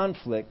that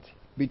conflict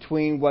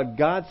between what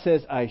God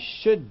says I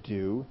should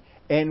do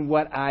and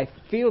what I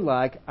feel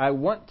like I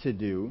want to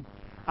do,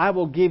 I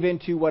will give in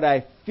to what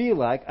I feel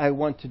like I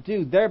want to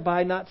do,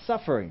 thereby not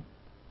suffering.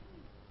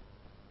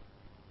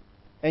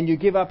 And you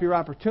give up your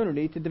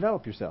opportunity to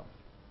develop yourself.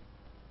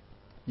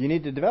 You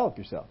need to develop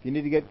yourself. You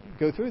need to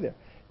go through there.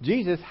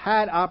 Jesus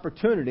had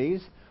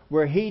opportunities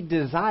where He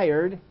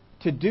desired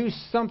to do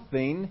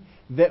something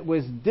that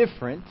was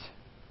different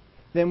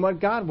than what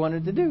God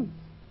wanted to do.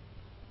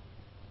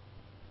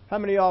 How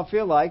many of y'all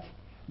feel like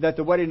that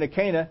the wedding of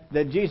Cana,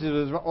 that Jesus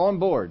was on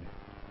board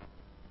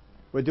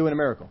with doing a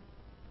miracle?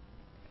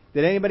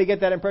 Did anybody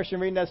get that impression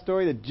reading that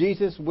story, that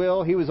Jesus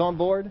He was on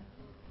board?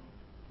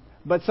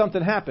 But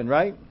something happened,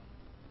 right?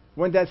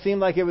 Wouldn't that seem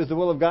like it was the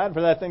will of God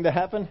for that thing to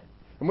happen?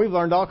 And we've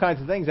learned all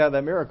kinds of things out of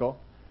that miracle.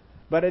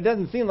 But it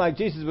doesn't seem like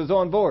Jesus was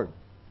on board.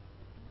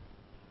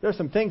 There's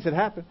some things that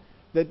happened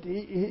that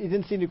he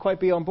didn't seem to quite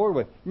be on board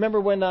with. Remember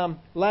when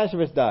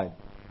Lazarus died?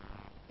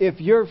 If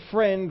your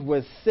friend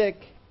was sick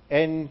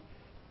and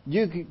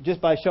you could, just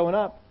by showing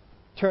up,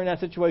 turn that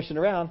situation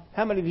around,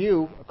 how many of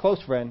you, a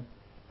close friend,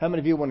 how many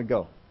of you want to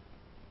go?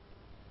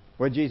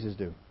 What did Jesus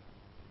do?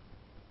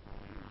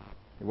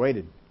 He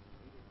waited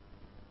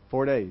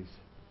 4 days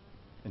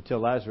until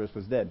Lazarus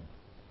was dead.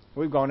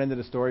 We've gone into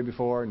the story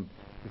before and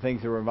the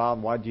things that were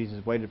involved, why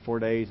Jesus waited 4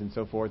 days and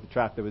so forth, the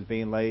trap that was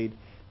being laid,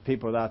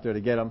 people were out there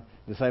to get him.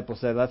 The disciples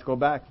said, let's go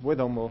back with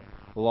them. We'll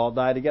will all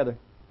die together.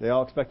 They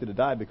all expected to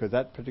die because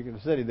that particular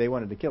city, they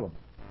wanted to kill him.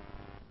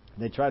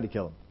 They tried to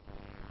kill him.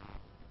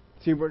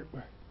 See,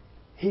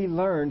 he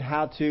learned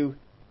how to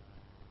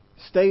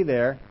stay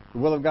there. The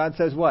will of God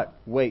says what?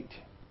 Wait.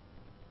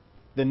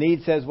 The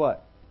need says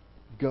what?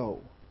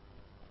 Go.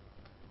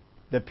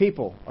 The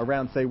people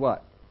around say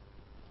what?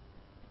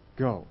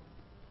 Go.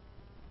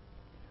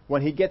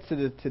 When he gets to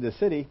the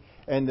city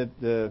and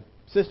the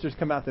sisters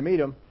come out to meet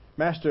him,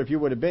 Master, if you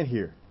would have been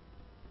here,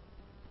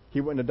 he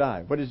wouldn't have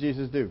died. What does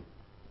Jesus do?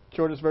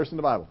 Shortest verse in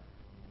the Bible.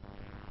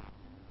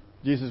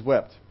 Jesus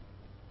wept.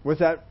 What's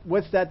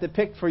that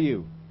depict for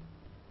you?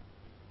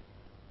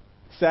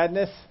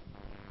 Sadness?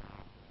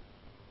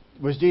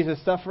 Was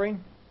Jesus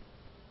suffering?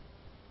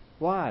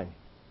 Why?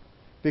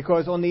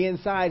 Because on the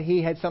inside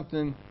he had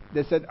something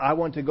that said, I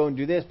want to go and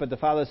do this, but the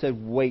Father said,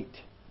 wait.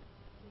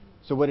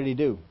 So what did he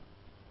do?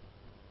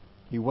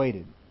 He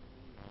waited.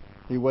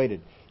 He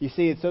waited. You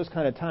see, it's those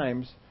kind of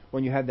times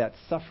when you have that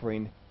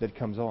suffering that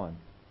comes on,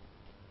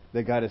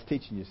 that God is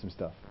teaching you some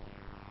stuff.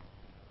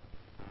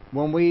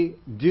 When we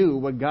do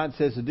what God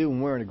says to do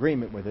and we're in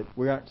agreement with it,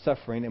 we aren't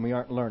suffering and we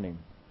aren't learning.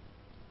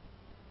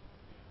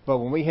 But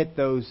when we hit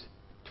those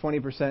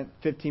 20%,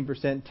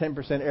 15%,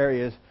 10%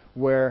 areas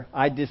where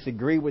I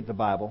disagree with the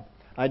Bible,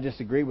 I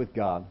disagree with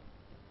God,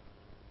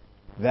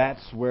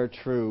 that's where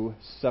true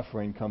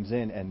suffering comes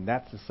in, and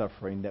that's the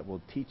suffering that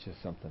will teach us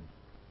something.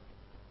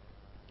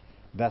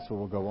 That's what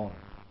will go on.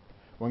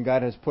 When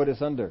God has put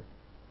us under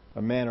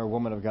a man or a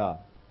woman of God,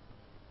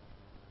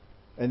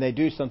 and they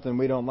do something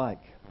we don't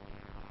like,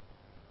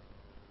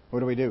 what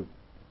do?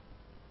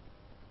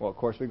 Well, of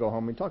course, we go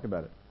home and talk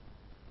about it.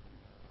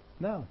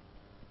 No.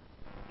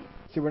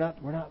 See, we're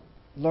not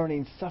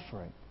learning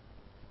suffering.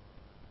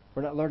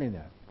 We're not learning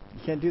that.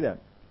 You can't do that.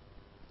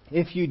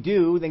 If you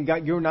do, then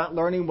you're not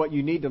learning what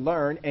you need to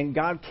learn, and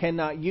God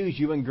cannot use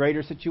you in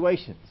greater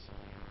situations.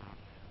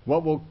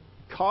 What will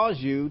cause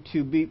you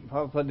to be,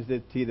 I'll put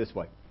it to you this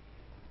way.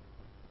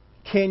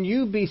 Can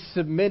you be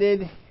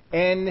submitted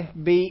and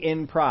be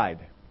in pride?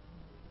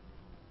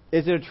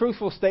 Is it a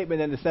truthful statement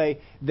then to say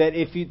that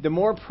the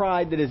more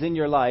pride that is in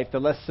your life, the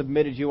less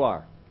submitted you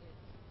are?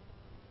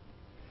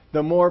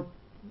 The more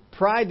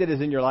pride that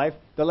is in your life,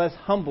 the less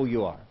humble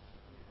you are.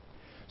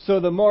 So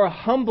the more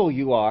humble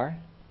you are,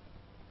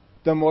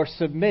 the more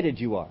submitted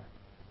you are.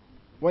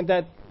 Wouldn't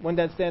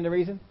that stand to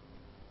reason?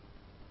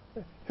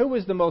 Who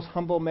was the most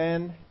humble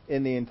man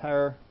in the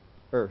entire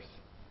earth,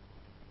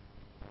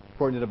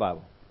 according to the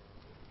Bible?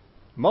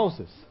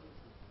 Moses.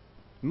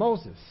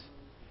 Moses.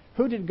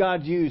 Who did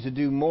God use to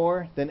do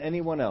more than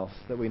anyone else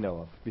that we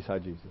know of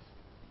besides Jesus?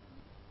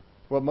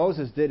 What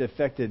Moses did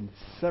affected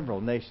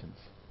several nations.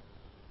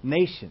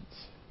 Nations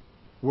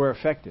were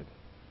affected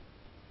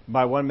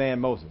by one man,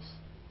 Moses.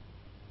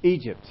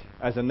 Egypt,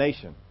 as a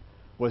nation,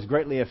 was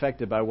greatly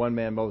affected by one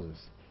man, Moses.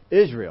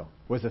 Israel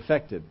was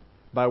affected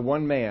by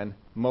one man,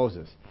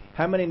 Moses.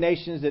 How many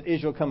nations did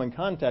Israel come in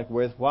contact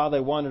with while they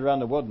wandered around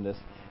the wilderness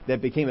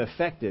that became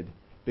affected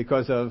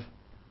because of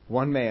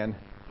one man,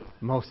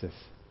 Moses?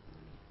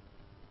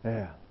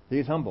 Yeah,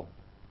 he's humble,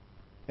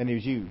 and he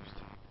was used.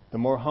 The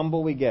more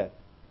humble we get,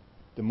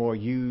 the more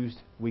used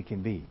we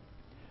can be.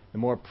 The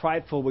more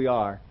prideful we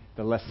are,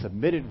 the less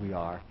submitted we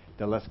are,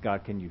 the less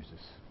God can use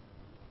us.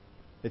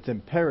 It's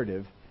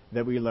imperative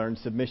that we learn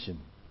submission.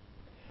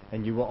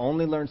 And you will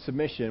only learn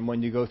submission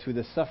when you go through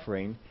the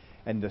suffering,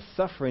 and the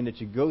suffering that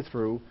you go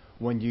through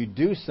when you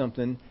do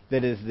something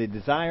that is the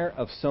desire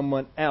of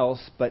someone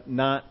else but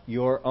not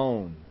your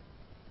own.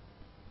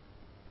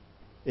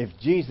 If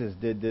Jesus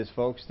did this,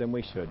 folks, then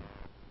we should.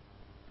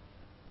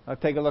 I'll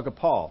take a look at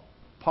Paul.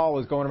 Paul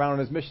was going around on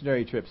his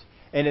missionary trips.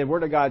 And the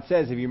Word of God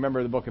says, if you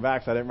remember the book of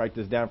Acts, I didn't write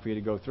this down for you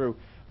to go through,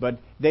 but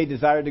they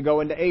desired to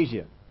go into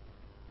Asia.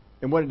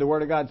 And what did the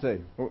Word of God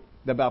say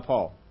about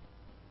Paul?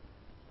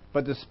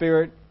 But the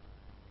Spirit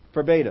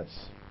forbade us.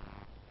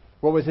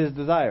 What was his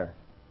desire?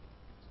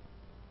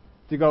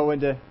 To go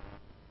into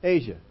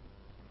Asia.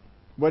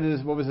 What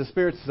was the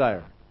Spirit's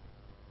desire?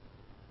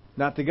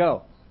 Not to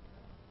go.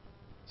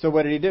 So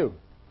what did he do?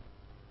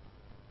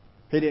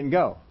 He didn't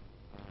go.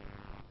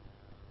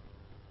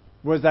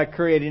 Was that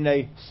creating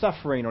a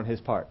suffering on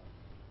his part?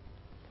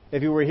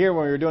 If you were here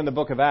when we were doing the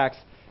book of Acts,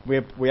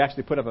 we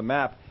actually put up a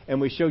map and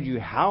we showed you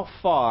how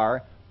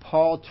far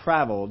Paul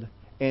traveled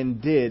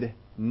and did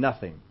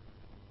nothing.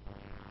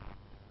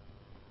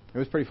 It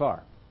was pretty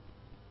far.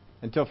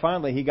 Until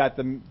finally he got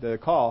the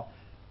call,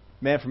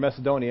 man from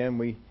Macedonia, and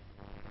we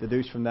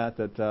deduced from that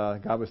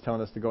God was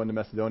telling us to go into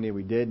Macedonia.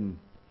 We did, and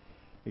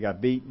he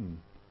got beat and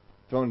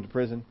thrown into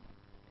prison.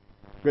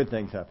 Good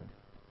things happened.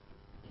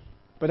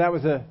 But that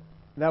was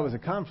a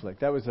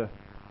conflict. That was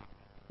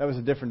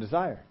a different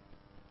desire.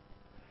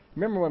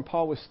 Remember when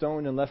Paul was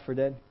stoned and left for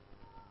dead?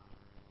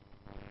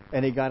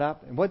 And he got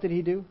up, and what did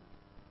he do?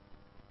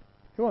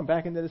 He went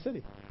back into the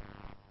city.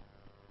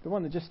 The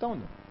one that just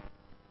stoned him.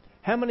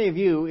 How many of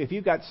you, if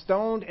you got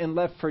stoned and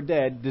left for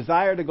dead,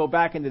 desire to go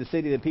back into the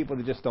city of the people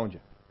that just stoned you?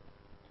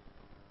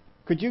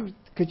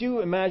 Could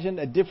you imagine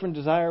a different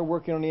desire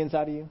working on the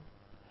inside of you?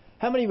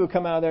 How many of you would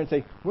come out of there and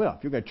say, well,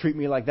 if you're going to treat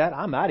me like that,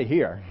 I'm out of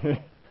here.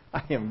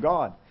 I am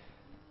gone.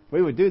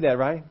 We would do that,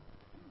 right?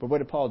 But what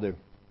did Paul do?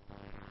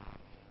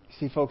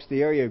 See, folks,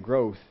 the area of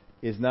growth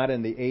is not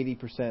in the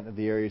 80% of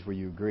the areas where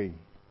you agree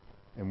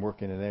and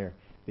work in there.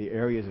 The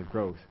areas of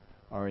growth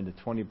are in the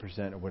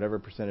 20% or whatever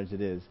percentage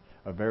it is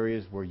of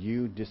areas where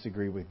you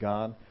disagree with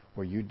God,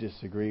 where you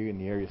disagree in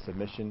the area of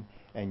submission,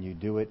 and you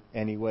do it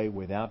anyway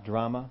without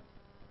drama,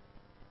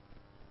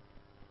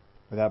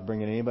 without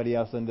bringing anybody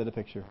else into the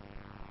picture.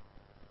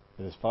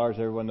 But as far as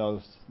everyone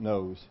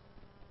knows,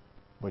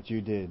 what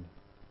you did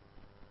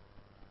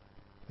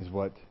is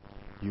what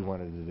you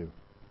wanted to do.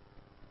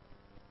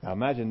 Now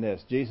imagine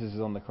this. Jesus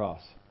is on the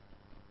cross.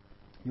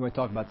 You want to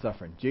talk about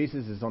suffering.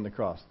 Jesus is on the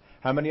cross.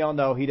 How many of y'all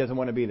know He doesn't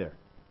want to be there?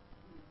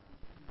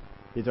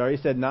 He's already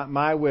said, not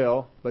my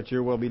will, but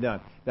your will be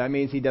done. That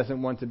means He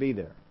doesn't want to be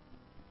there.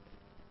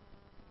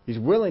 He's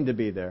willing to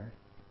be there,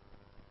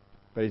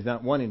 but He's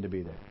not wanting to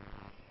be there.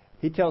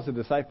 He tells the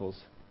disciples,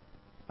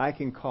 I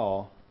can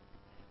call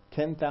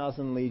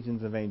 10,000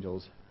 legions of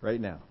angels right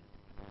now,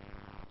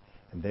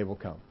 and they will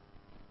come.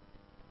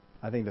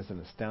 I think that's an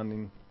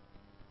astounding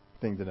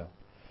thing to know.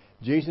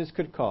 Jesus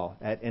could call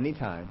at any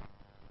time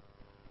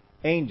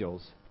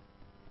angels,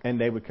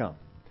 and they would come.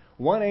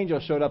 One angel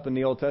showed up in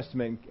the Old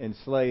Testament and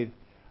slayed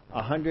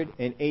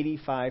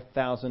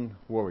 185,000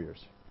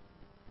 warriors.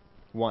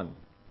 One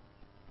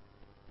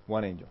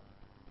angel.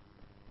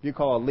 If you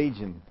call a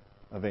legion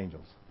of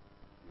angels,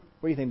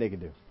 what do you think they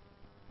could do?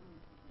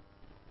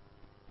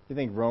 You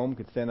think Rome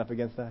could stand up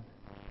against that?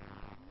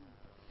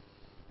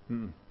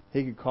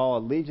 He could call a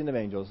legion of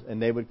angels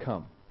and they would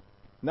come.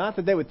 Not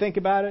that they would think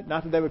about it,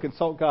 not that they would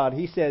consult God.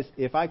 He says,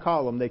 if I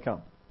call them, they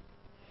come.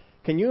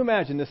 Can you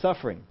imagine the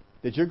suffering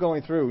that you're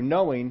going through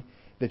knowing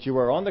that you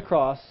are on the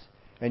cross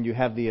and you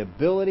have the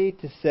ability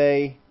to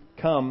say,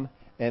 come,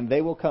 and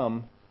they will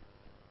come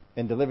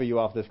and deliver you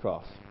off this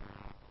cross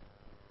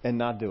and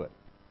not do it?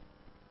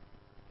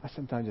 I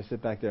sometimes just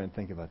sit back there and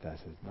think about that. I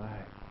says,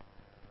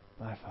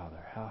 my Father,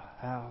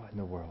 how in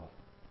the world?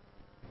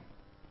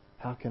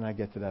 How can I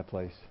get to that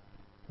place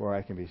where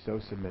I can be so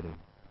submitted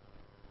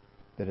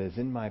that it is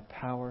in my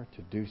power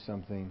to do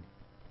something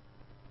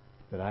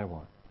that I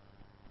want,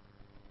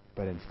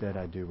 but instead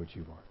I do what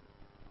you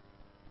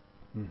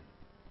want?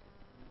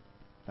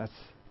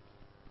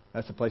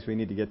 That's the place we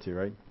need to get to,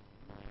 right?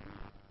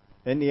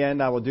 In the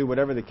end, I will do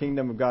whatever the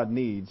kingdom of God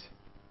needs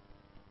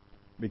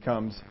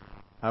becomes,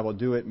 I will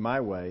do it my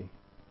way.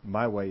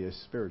 My way is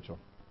spiritual.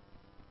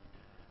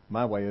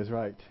 My way is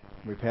right.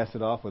 We pass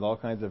it off with all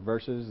kinds of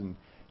verses, and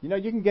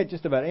you can get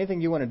just about anything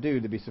you want to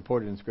do to be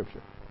supported in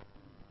Scripture.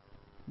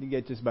 You can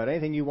get just about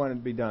anything you want to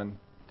be done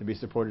to be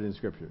supported in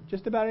Scripture.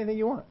 Just about anything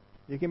you want.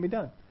 It can be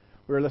done.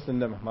 We were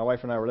listening to, my wife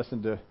and I were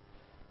listening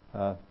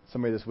to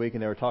somebody this week,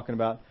 and they were talking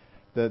about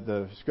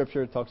the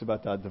Scripture. It talks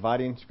about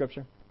dividing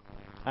Scripture.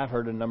 I've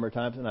heard it a number of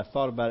times, and I've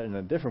thought about it in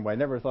a different way. I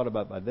never thought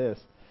about it by this.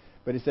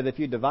 But he said if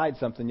you divide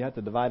something, you have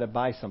to divide it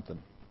by something.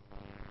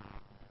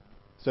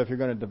 So if you're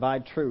going to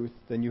divide truth,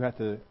 then you have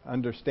to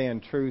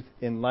understand truth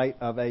in light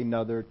of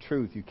another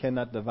truth. You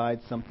cannot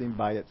divide something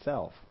by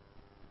itself.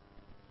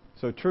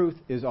 So truth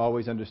is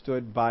always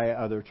understood by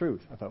other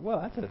truth. I thought, well,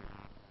 that's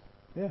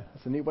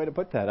a neat way to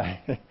put that.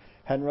 I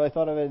hadn't really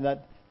thought of it in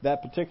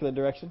that particular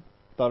direction.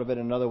 Thought of it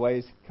in other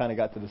ways. Kind of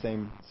got to the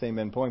same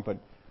end point, but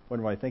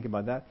wasn't really thinking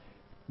about that.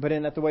 But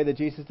isn't that the way that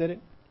Jesus did it?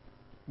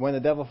 When the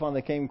devil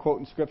finally came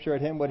quoting Scripture at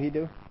him, what did he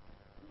do?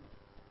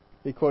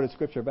 He quoted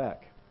Scripture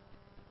back.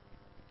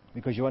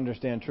 Because you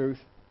understand truth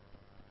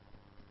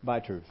by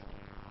truth.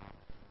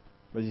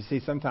 But you see,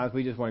 sometimes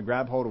we just want to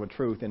grab hold of a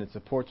truth and it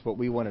supports what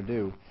we want to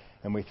do,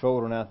 and we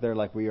throw it out there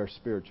like we are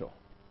spiritual.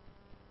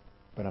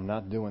 But I'm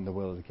not doing the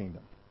will of the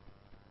kingdom.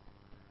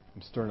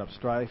 I'm stirring up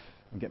strife.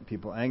 I'm getting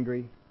people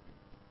angry.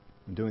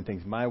 I'm doing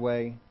things my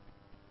way.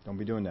 Don't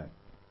be doing that.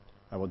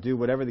 I will do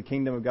whatever the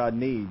kingdom of God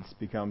needs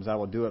becomes I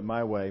will do it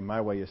my way.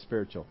 My way is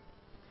spiritual.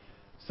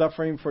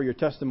 Suffering for your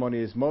testimony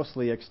is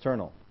mostly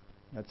external.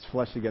 That's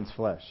flesh against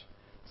flesh.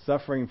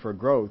 Suffering for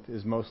growth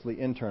is mostly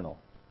internal.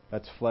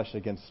 That's flesh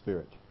against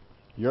spirit.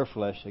 Your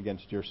flesh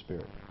against your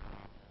spirit.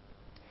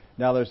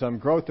 Now there's some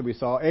growth that we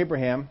saw.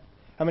 Abraham,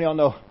 how many of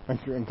y'all know,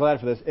 I'm glad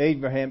for this,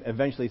 Abraham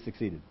eventually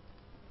succeeded.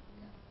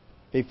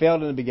 He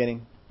failed in the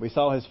beginning. We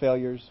saw his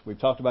failures. We've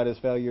talked about his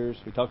failures.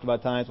 We talked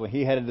about times when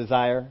he had a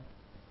desire.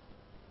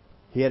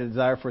 He had a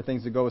desire for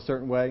things to go a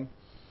certain way.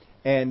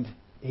 And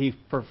he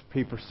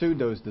pursued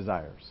those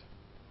desires.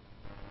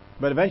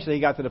 But eventually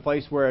he got to the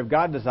place where if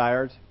God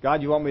desired,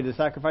 God, you want me to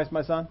sacrifice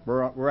my son?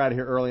 We're out of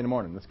here early in the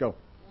morning. Let's go.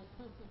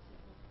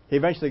 He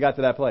eventually got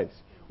to that place.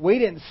 We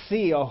didn't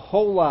see a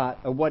whole lot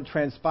of what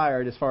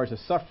transpired as far as the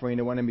suffering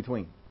that went in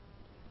between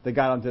that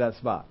got onto that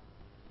spot.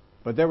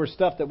 But there was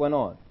stuff that went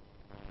on.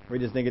 We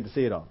just didn't get to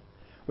see it all.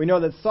 We know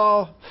that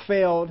Saul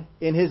failed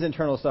in his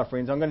internal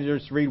sufferings. I'm going to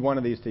just read one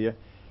of these to you.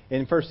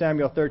 In 1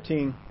 Samuel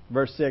 13,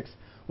 verse 6,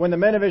 when the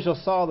men of Israel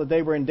saw that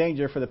they were in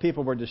danger, for the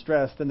people were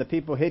distressed, then the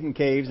people hid in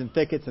caves and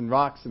thickets and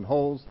rocks and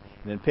holes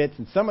and in pits.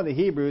 And some of the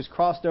Hebrews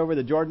crossed over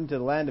the Jordan to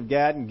the land of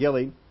Gad and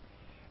Gilead.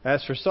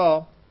 As for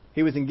Saul,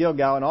 he was in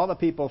Gilgal, and all the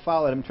people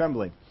followed him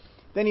trembling.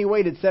 Then he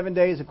waited 7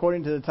 days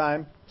according to the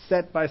time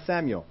set by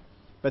Samuel.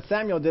 But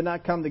Samuel did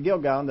not come to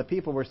Gilgal, and the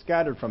people were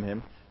scattered from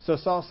him. So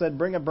Saul said,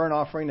 "Bring a burnt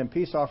offering and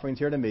peace offerings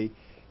here to me."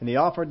 And he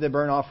offered the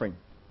burnt offering.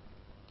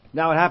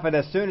 Now it happened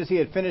as soon as he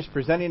had finished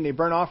presenting the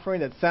burnt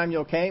offering that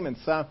Samuel came, and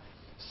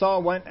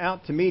Saul went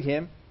out to meet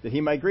him, that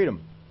he might greet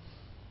him.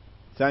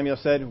 Samuel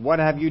said, "What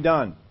have you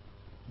done?"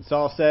 And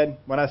Saul said,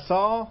 "When I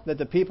saw that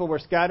the people were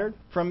scattered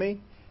from me,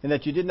 and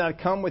that you did not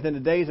come within the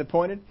days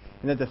appointed,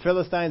 and that the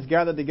Philistines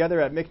gathered together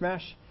at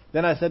Michmash,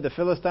 then I said, the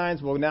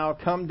Philistines will now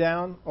come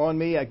down on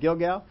me at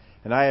Gilgal,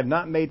 and I have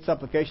not made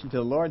supplication to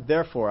the Lord.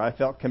 Therefore I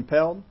felt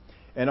compelled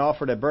and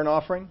offered a burnt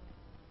offering."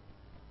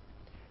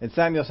 And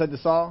Samuel said to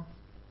Saul,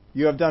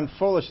 "You have done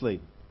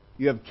foolishly.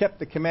 You have not kept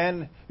the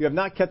command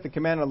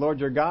of the Lord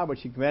your God,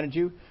 which he commanded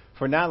you.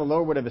 For now the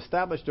Lord would have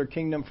established your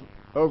kingdom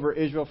over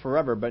Israel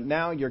forever. But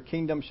now your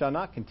kingdom shall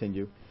not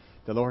continue.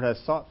 The Lord has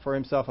sought for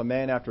himself a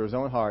man after his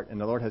own heart,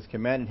 and the Lord has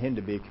commanded him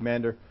to be a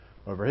commander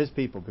over his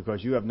people,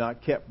 because you have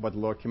not kept what the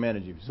Lord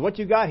commanded you." So what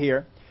you got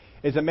here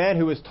is a man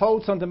who was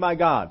told something by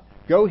God.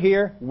 Go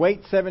here,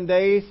 wait 7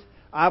 days,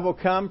 I will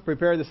come,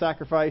 prepare the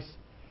sacrifice,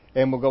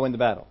 and we'll go into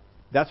battle.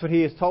 That's what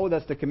he is told.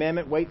 That's the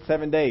commandment. Wait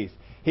 7 days.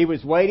 He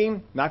was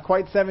waiting, not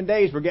quite 7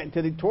 days. We're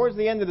getting towards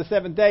the end of the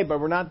seventh day, but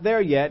we're not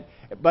there yet.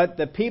 But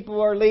the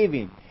people are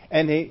leaving.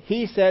 And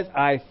he says,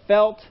 "I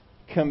felt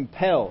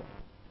compelled."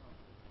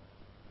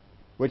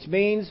 Which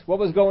means, what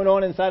was going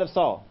on inside of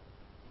Saul?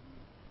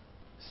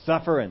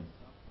 Suffering.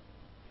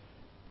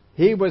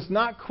 He was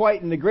not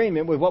quite in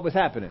agreement with what was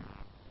happening.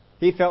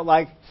 He felt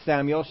like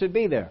Samuel should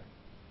be there.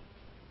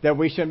 That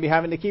we shouldn't be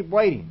having to keep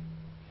waiting.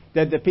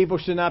 That the people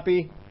should not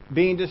be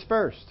being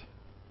dispersed.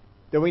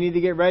 That we need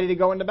to get ready to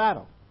go into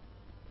battle.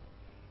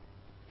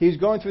 He's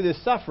going through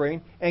this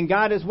suffering, and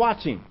God is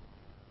watching.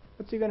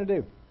 What's he going to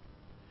do?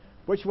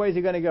 Which way is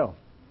he going to go?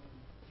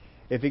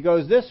 If he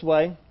goes this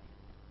way,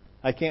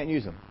 I can't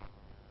use him.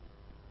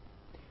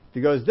 If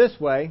he goes this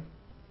way,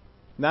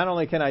 not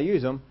only can I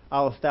use him,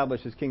 I'll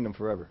establish his kingdom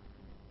forever.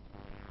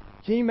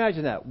 Can you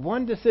imagine that?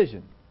 One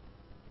decision.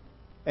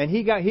 And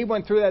he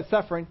went through that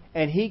suffering,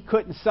 and he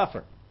couldn't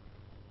suffer.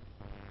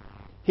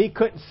 He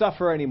couldn't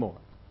suffer anymore.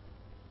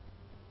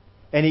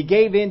 And he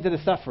gave in to the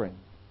suffering.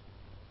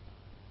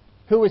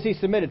 Who was he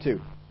submitted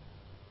to?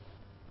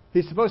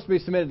 He's supposed to be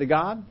submitted to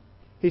God.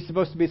 He's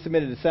supposed to be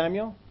submitted to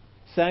Samuel.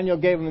 Samuel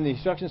gave him the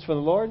instructions from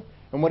the Lord.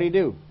 And what did he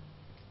do?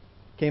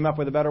 Came up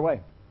with a better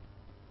way.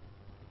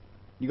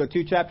 You go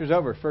 2 chapters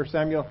over, 1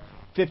 Samuel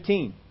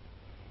 15.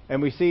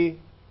 And we see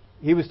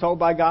he was told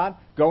by God,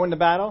 go into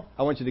battle.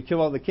 I want you to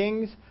kill all the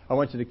kings. I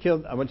want you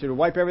to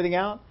wipe everything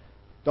out.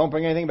 Don't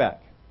bring anything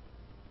back.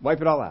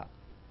 Wipe it all out.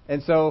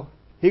 And so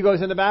he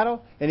goes into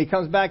battle, and he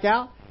comes back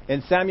out,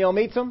 and Samuel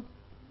meets him.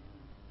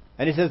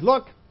 And he says,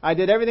 "Look, I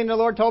did everything the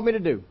Lord told me to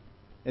do."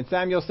 And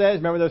Samuel says,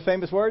 remember those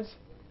famous words?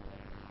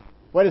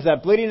 What is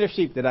that? Bleating of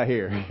sheep that I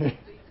hear.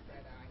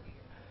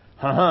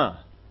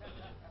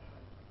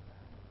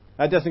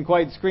 That doesn't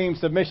quite scream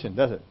submission,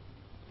 does it?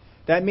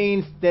 That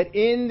means that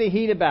in the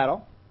heat of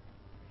battle,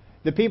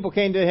 the people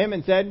came to him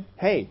and said,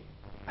 "Hey,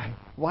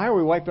 why are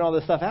we wiping all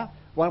this stuff out?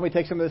 Why don't we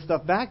take some of this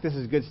stuff back? This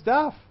is good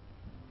stuff."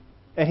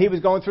 And he was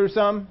going through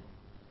some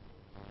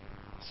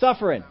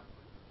suffering.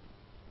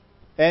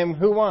 And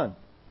who won?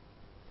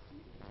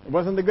 It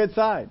wasn't the good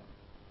side.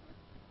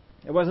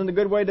 It wasn't the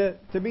good way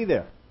to be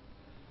there.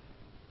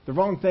 The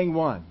wrong thing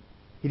won.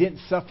 He didn't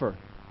suffer.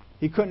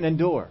 He couldn't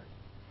endure.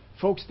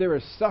 Folks, there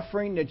is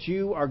suffering that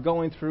you are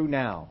going through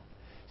now.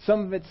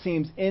 Some of it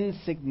seems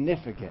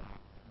insignificant.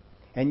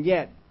 And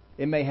yet,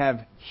 it may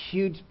have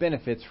huge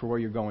benefits for where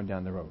you're going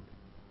down the road.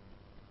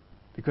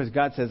 Because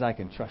God says, I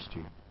can trust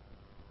you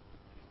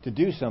to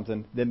do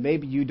something that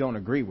maybe you don't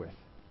agree with.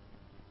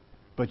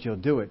 But you'll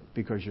do it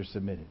because you're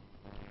submitted.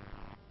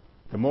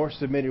 The more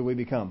submitted we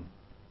become,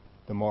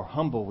 the more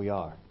humble we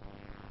are,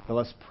 the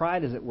less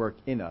pride is at work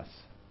in us,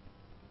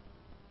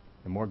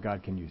 the more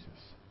God can use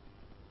us.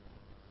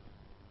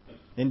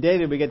 In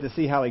David, we get to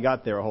see how he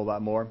got there a whole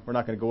lot more. We're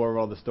not going to go over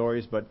all the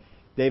stories, but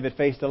David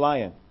faced a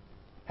lion.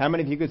 How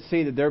many of you could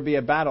see that there'd be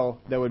a battle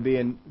that would be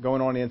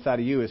going on inside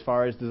of you as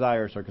far as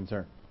desires are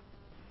concerned?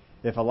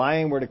 If a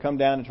lion were to come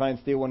down and try and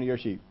steal one of your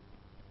sheep,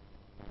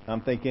 I'm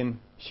thinking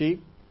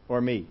sheep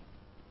or me?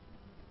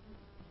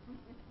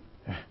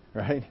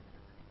 Right?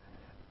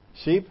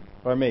 Sheep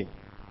or me?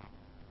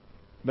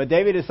 But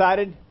David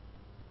decided,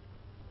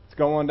 let's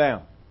go on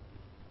down.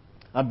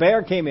 A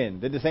bear came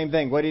in, did the same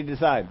thing. What did he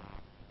decide?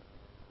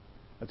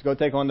 Let's go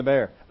take on the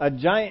bear. A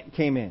giant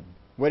came in.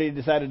 What did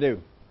he decide to do?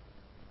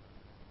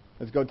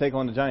 Let's go take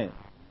on the giant.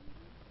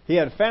 He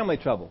had family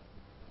trouble.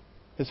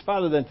 His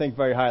father didn't think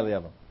very highly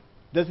of him.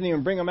 Doesn't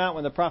even bring him out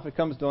when the prophet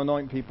comes to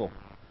anoint people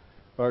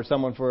or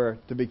someone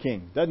to be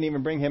king. Doesn't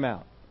even bring him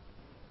out.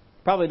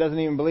 Probably doesn't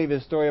even believe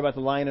his story about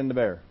the lion and the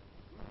bear.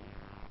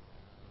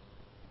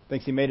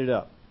 Thinks he made it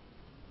up.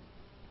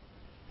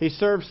 He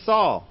serves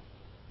Saul.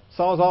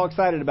 Saul's all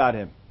excited about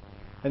him.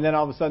 And then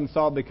all of a sudden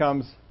Saul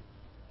becomes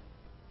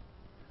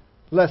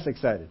less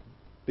excited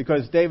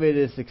because David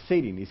is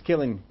succeeding. He's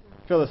killing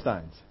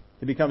Philistines.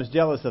 He becomes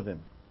jealous of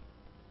him.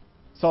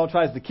 Saul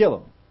tries to kill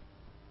him.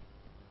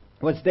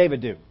 What's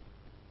David do?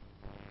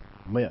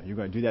 Well, you're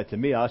going to do that to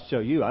me. I'll show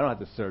you. I don't have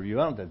to serve you.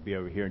 I don't have to be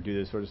over here and do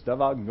this sort of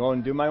stuff. I can go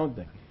and do my own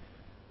thing.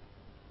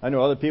 I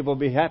know other people will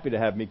be happy to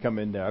have me come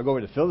in there. I'll go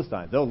over to the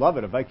Philistines. They'll love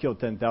it if I kill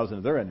 10,000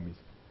 of their enemies.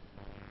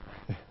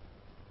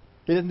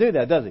 He doesn't do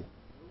that, does he?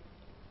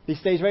 He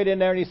stays right in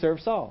there and he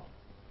serves Saul.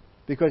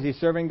 Because he's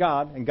serving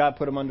God, and God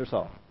put him under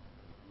Saul.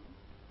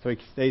 So he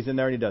stays in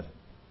there and he does it.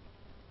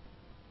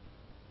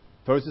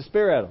 Throws the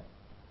spear at him.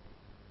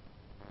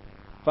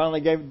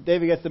 Finally,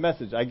 David gets the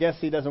message. I guess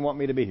he doesn't want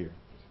me to be here.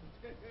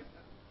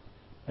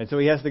 And so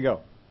he has to go.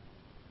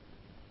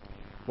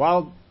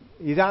 While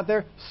he's out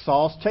there,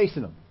 Saul's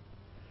chasing him.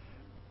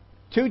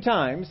 2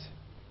 times,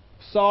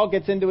 Saul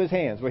gets into his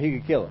hands where he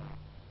could kill him.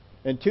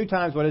 And 2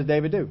 times, what does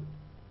David do?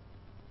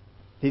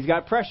 He's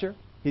got pressure.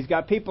 He's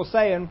got people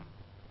saying,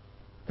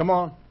 come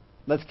on,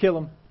 let's kill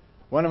him.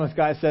 One of us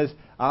guys says,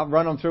 I'll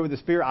run him through with the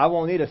spear. I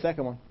won't need a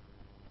second one.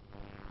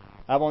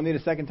 I won't need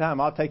a second time.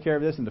 I'll take care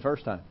of this in the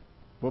first time.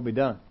 We'll be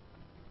done.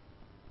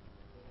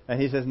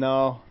 And he says,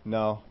 no,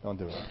 don't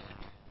do it.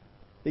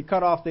 He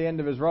cut off the end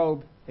of his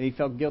robe, and he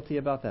felt guilty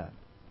about that.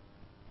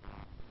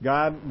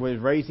 God was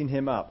raising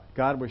him up.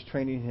 God was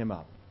training him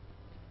up.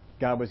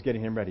 God was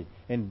getting him ready.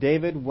 And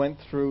David went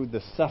through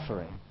the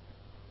suffering.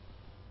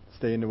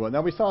 Stay in the will.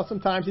 Now, we saw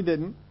sometimes he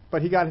didn't,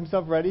 but he got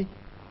himself ready.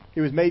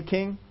 He was made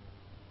king.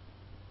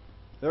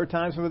 There were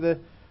times with the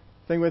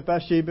thing with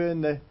Bathsheba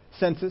and the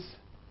census,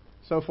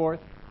 so forth.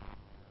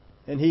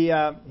 And he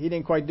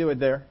didn't quite do it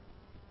there.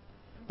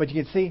 But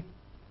you can see,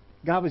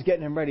 God was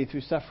getting him ready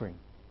through suffering.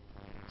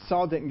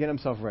 Saul didn't get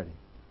himself ready.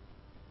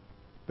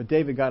 But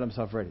David got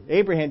himself ready.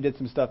 Abraham did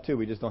some stuff too.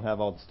 We just don't have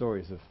all the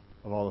stories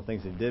of all the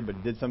things he did, but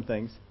he did some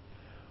things.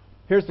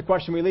 Here's the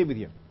question we leave with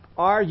you.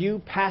 Are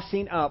you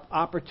passing up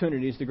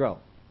opportunities to grow?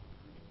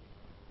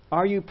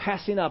 Are you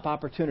passing up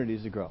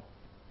opportunities to grow?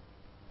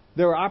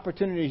 There are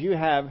opportunities you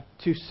have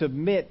to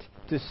submit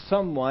to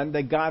someone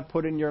that God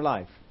put in your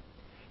life.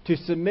 To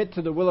submit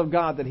to the will of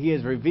God that He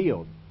has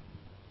revealed.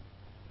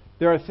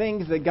 There are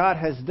things that God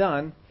has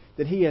done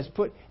that He has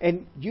put,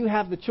 and you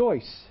have the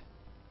choice.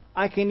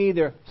 I can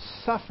either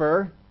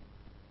suffer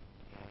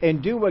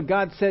and do what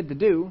God said to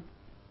do,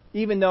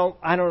 even though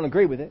I don't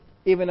agree with it,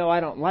 even though I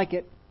don't like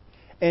it,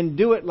 and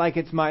do it like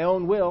it's my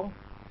own will.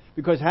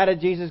 Because how did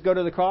Jesus go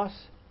to the cross?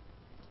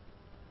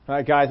 All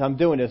right, guys, I'm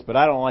doing this, but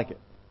I don't like it.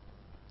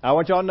 I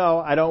want y'all to know,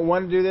 I don't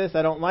want to do this,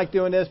 I don't like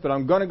doing this, but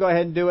I'm going to go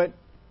ahead and do it.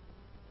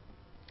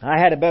 I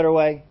had a better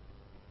way.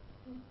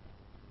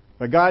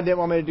 But God didn't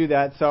want me to do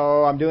that,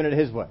 so I'm doing it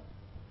His way.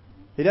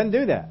 He doesn't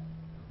do that.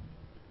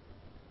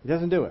 He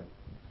doesn't do it.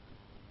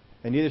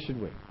 And neither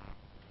should we.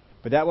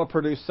 But that will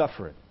produce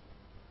suffering.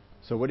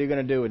 So what are you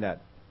going to do in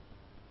that?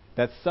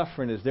 That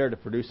suffering is there to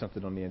produce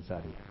something on the inside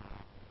of you.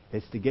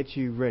 It's to get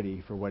you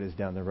ready for what is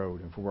down the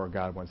road and for where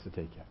God wants to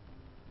take you.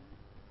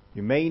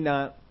 You may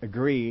not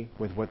agree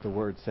with what the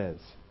Word says.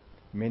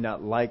 You may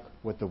not like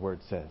what the Word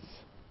says.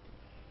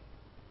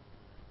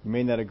 You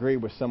may not agree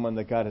with someone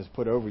that God has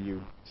put over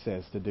you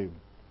says to do.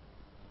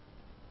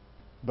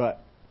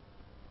 But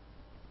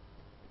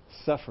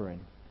suffering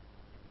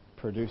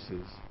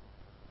produces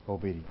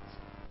obedience.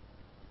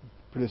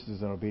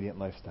 Produces an obedient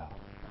lifestyle.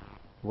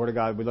 The Word of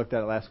God, we looked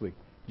at it last week.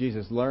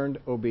 Jesus learned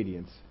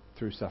obedience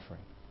through suffering.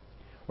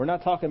 We're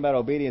not talking about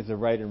obedience of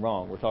right and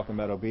wrong. We're talking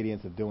about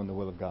obedience of doing the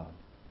will of God.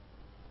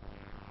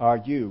 Are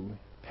you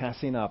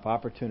passing up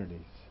opportunities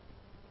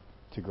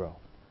to grow?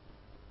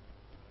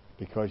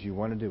 Because you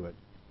want to do it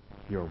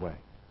your way.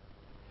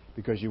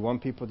 Because you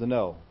want people to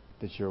know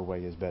that your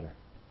way is better.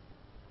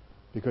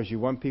 Because you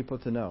want people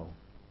to know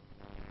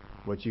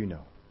what you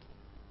know.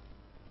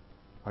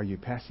 Are you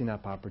passing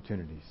up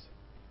opportunities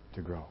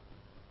to grow?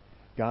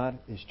 God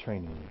is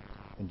training you.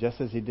 And just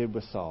as He did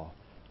with Saul,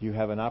 you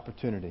have an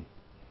opportunity.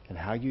 And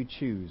how you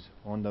choose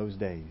on those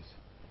days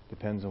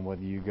depends on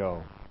whether you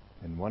go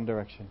in one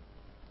direction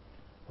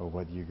or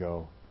whether you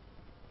go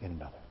in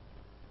another.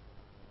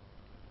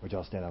 Would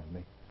y'all stand up with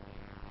me?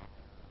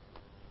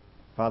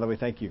 Father, we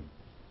thank you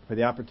for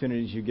the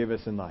opportunities you give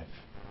us in life.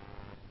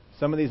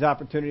 Some of these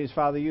opportunities,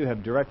 Father, you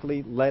have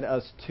directly led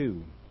us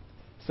to.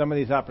 Some of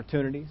these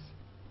opportunities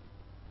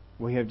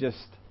we have just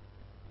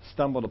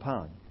stumbled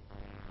upon.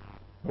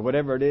 But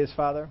whatever it is,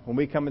 Father, when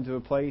we come into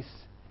a place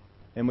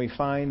and we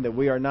find that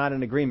we are not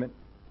in agreement,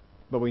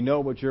 but we know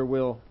what your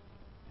will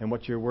and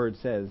what your word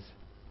says,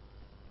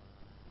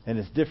 and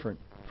it's different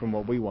from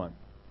what we want,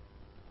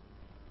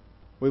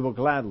 we will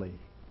gladly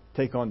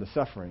take on the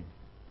suffering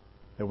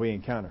that we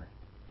encounter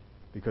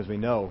because we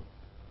know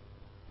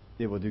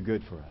it will do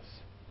good for us.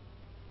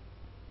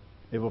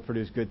 It will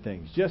produce good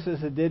things. Just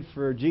as it did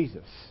for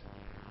Jesus,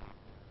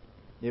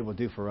 it will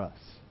do for us.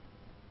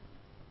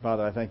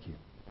 Father, I thank you.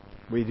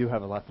 We do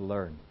have a lot to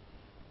learn.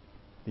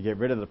 To get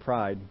rid of the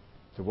pride,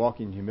 to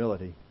walk in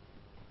humility,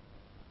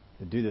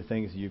 to do the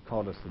things that you've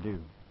called us to do,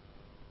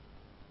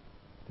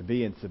 to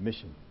be in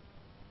submission.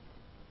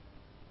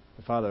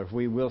 But Father, if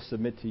we will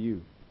submit to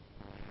you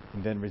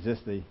and then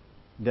resist the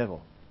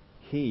devil,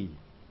 he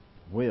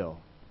will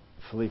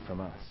flee from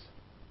us.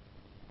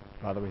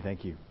 Father, we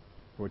thank you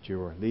for what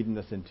you are leading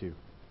us into,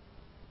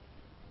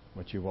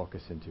 what you walk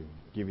us into.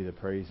 Give you the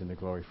praise and the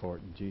glory for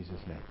it in Jesus'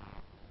 name.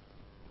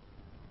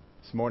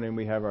 This morning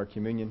we have our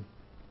communion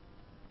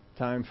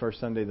time, first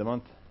Sunday of the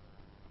month.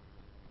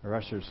 Our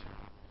ushers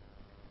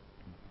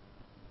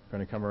are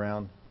going to come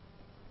around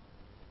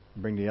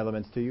and bring the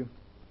elements to you.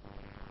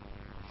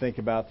 Think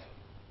about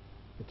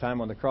the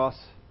time on the cross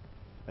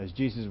as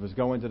Jesus was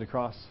going to the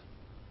cross.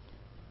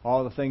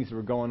 All the things that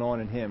were going on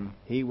in him.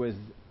 He was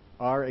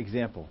our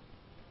example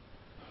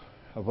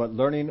of what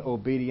learning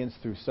obedience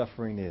through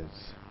suffering is.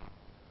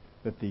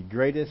 That the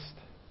greatest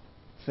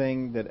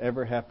thing that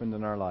ever happened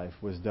in our life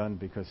was done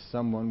because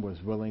someone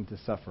was willing to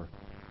suffer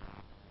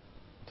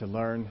to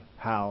learn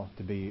how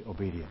to be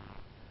obedient.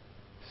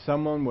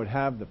 Someone would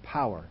have the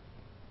power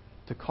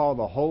to call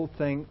the whole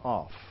thing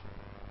off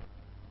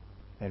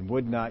and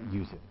would not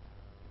use it.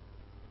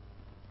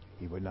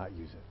 He would not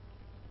use it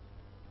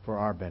for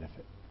our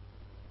benefit.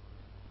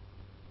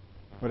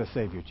 What a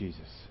Savior,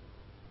 Jesus.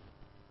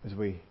 As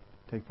we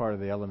take part of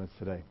the elements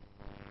today,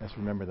 let's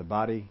remember the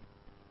body.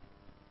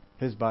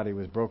 His body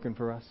was broken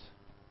for us.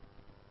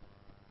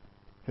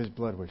 His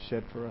blood was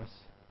shed for us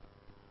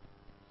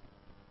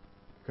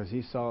because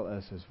He saw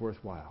us as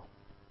worthwhile.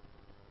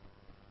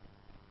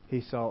 He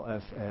saw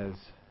us as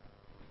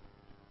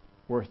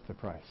worth the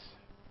price.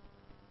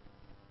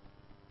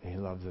 He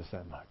loves us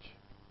that much.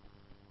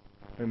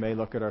 We may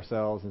look at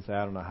ourselves and say,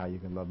 I don't know how you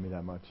can love me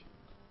that much.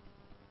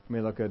 We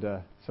may look at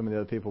some of the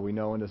other people we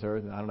know on this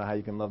earth, and I don't know how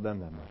you can love them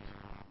that much.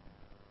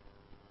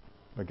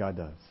 But God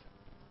does.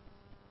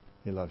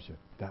 He loves you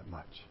that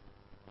much.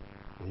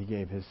 And He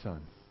gave His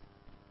Son,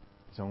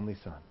 His only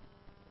Son,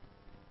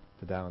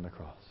 to die on the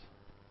cross.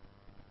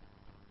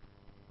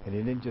 And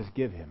He didn't just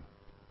give Him.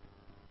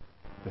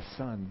 The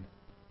Son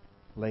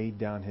laid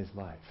down His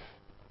life.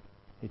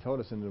 He told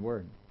us in the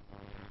Word.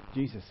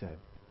 Jesus said,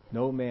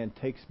 no man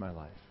takes my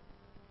life.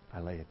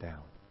 I lay it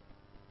down.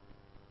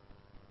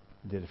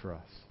 He did it for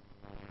us.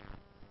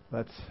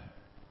 Let's,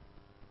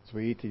 as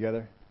we eat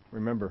together,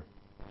 remember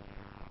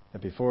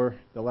that before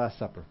the Last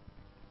Supper,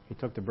 He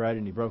took the bread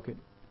and He broke it.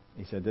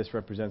 He said, this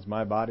represents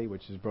my body,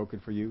 which is broken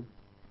for you.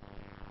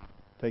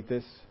 Take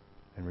this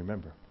and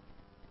remember.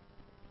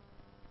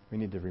 We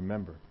need to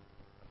remember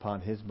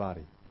upon His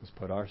body was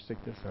put our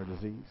sickness, our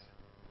disease,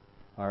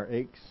 our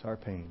aches, our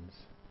pains,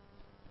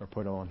 are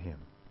put on Him,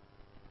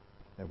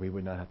 that we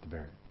would not have to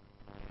bear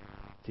it.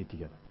 Let's eat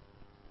together.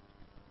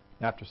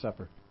 After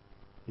supper,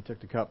 He took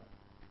the cup.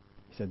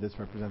 He said, this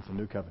represents a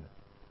new covenant.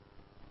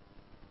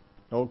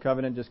 The old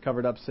covenant just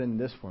covered up sin.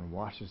 This one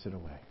washes it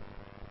away.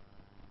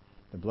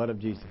 The blood of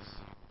Jesus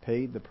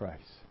paid the price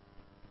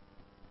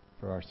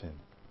for our sin.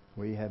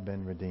 We have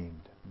been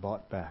redeemed,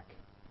 bought back.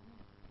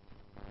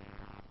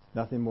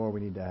 Nothing more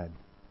we need to add.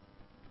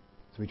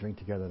 As we drink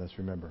together, let's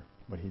remember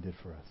what He did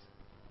for us.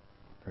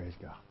 Praise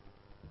God.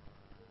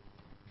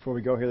 Before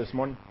we go here this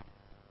morning,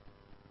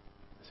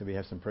 so we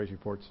have some praise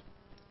reports.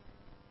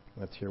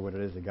 Let's hear what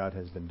it is that God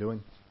has been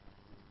doing.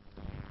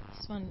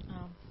 This one,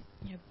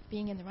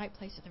 being in the right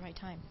place at the right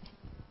time.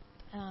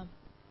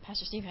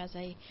 Pastor Steve has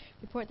a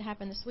report that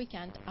happened this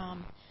weekend.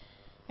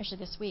 Actually,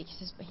 this week. He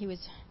says he was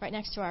right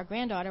next to our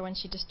granddaughter when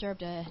she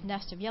disturbed a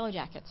nest of yellow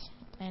jackets,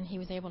 and he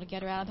was able to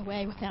get her out of the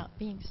way without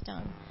being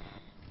stung.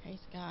 Praise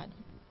God.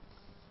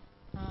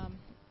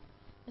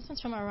 This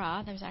one's from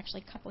Ara. There's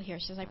actually a couple here.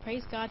 She says, I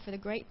praise God for the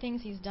great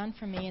things He's done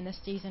for me in this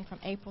season from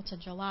April to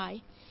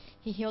July.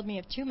 He healed me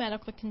of 2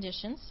 medical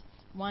conditions,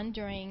 one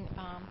during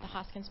the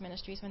Hoskins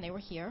Ministries when they were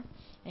here,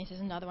 and he says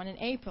another one in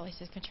April. He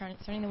says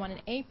concerning the one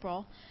in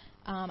April,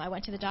 I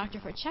went to the doctor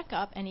for a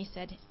checkup, and he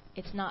said,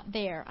 it's not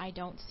there. I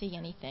don't see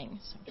anything.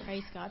 So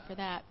praise God for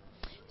that.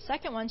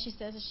 Second one, she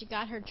says, is she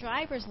got her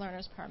driver's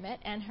learner's permit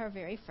and her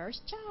very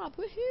first job.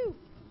 Woohoo!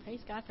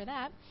 Praise God for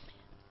that.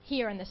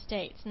 Here in the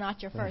States,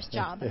 not your first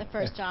job, but the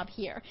first job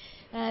here.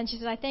 And she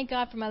says, I thank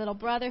God for my little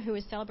brother who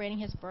is celebrating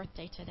his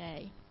birthday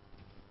today.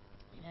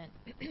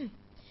 Amen.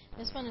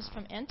 This one is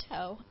from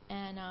Ento,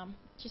 and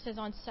she says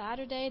on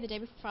Saturday, the day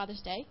before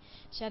Father's Day,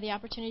 she had the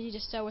opportunity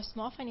to sow a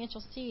small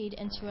financial seed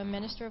into a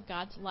minister of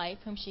God's life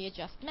whom she had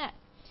just met.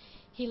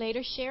 He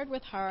later shared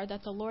with her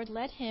that the Lord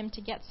led him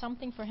to get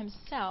something for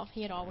himself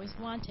he had always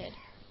wanted.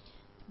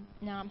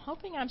 Now, I'm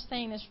hoping I'm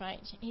saying this right.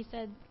 He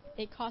said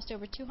it cost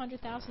over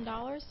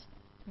 $200,000,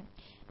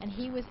 and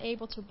he was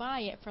able to buy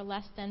it for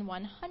less than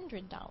 $100.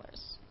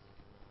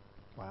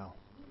 Wow.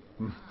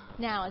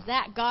 Now, is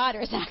that God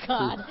or is that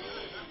God?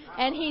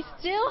 And he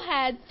still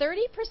had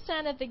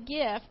 30% of the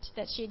gift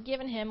that she had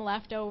given him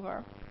left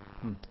over.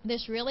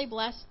 This really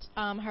blessed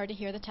her to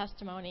hear the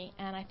testimony,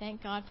 and I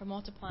thank God for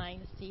multiplying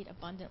the seed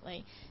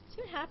abundantly.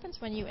 See what happens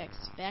when you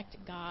expect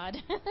God.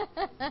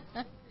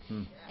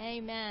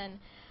 Amen.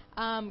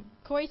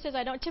 Corey says,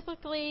 I don't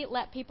typically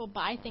let people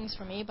buy things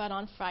for me, but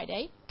on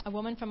Friday, a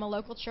woman from a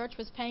local church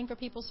was paying for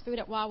people's food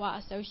at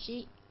Wawa, so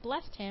she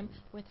blessed him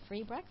with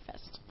free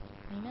breakfast.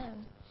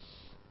 Amen.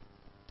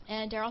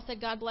 And Daryl said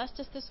God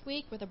blessed us this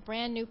week with a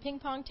brand new ping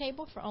pong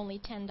table for only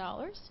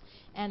 $10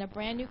 and a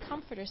brand new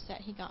comforter set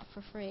he got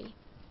for free.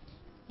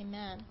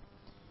 Amen.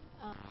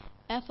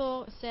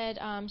 Ethel said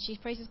she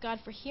praises God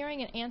for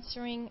hearing and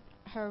answering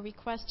her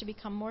request to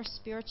become more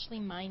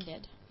spiritually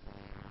minded.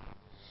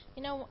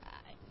 You know,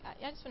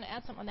 I just want to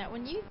add something on that.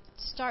 When you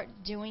start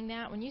doing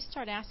that, when you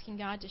start asking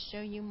God to show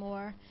you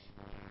more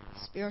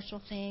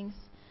spiritual things,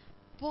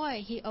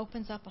 boy, He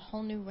opens up a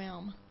whole new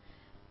realm.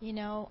 You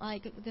know,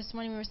 like this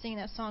morning we were singing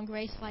that song,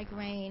 Grace Like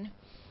Rain.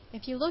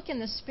 If you look in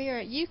the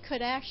Spirit, you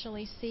could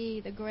actually see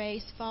the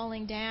grace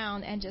falling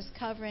down and just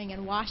covering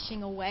and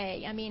washing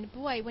away. I mean,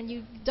 boy, when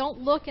you don't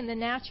look in the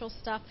natural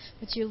stuff,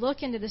 but you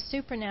look into the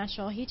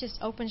supernatural, He just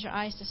opens your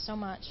eyes to so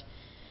much.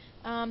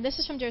 This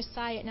is from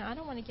Josiah. Now, I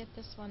don't want to get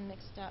this one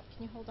mixed up.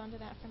 Can you hold on to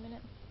that for a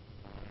minute?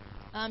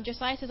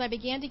 Josiah says, I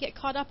began to get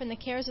caught up in the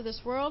cares of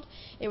this world.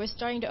 It was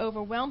starting to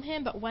overwhelm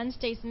him, but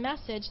Wednesday's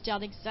message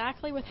dealt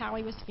exactly with how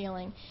he was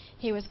feeling.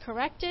 He was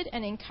corrected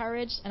and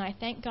encouraged, and I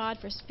thank God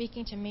for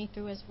speaking to me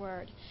through His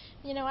Word.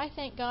 You know, I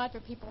thank God for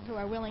people who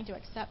are willing to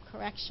accept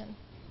correction.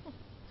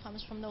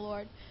 Comes from the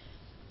Lord.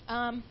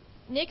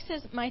 Nick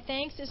says, my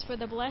thanks is for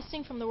the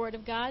blessing from the Word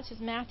of God. Says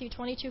Matthew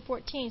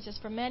 22:14 says,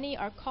 for many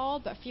are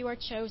called, but few are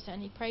chosen.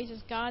 He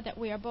praises God that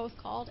we are both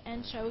called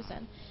and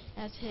chosen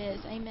as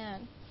His.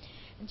 Amen.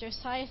 And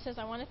Josiah says,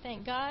 I want to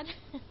thank God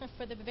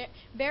for the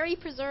berry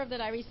preserve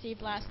that I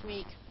received last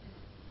week.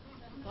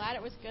 Glad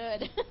it was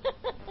good.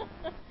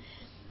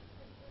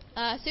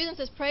 Susan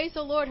says, praise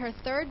the Lord. Her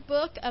third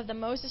book of the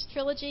Moses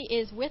trilogy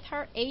is with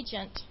her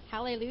agent.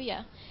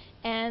 Hallelujah.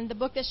 And the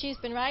book that she's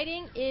been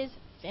writing is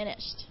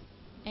finished.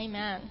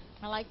 Amen.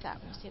 I like that.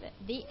 You see that.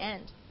 The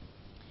end.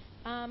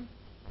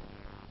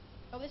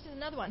 This is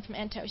another one from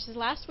Ento. She says,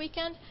 last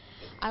weekend,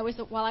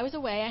 while I was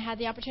away, I had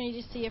the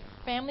opportunity to see a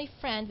family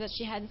friend that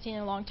she hadn't seen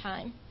in a long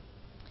time.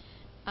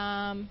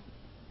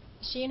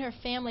 She and her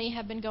family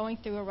have been going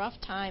through a rough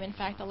time. In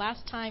fact, the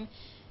last time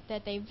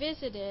that they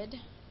visited,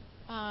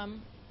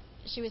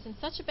 she was in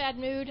such a bad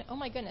mood, oh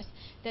my goodness,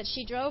 that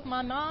she drove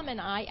my mom and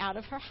I out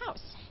of her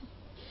house.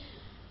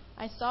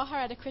 I saw her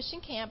at a Christian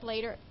camp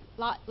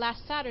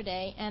last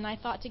Saturday, and I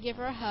thought to give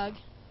her a hug,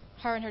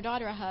 her and her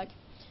daughter a hug.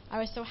 I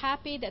was so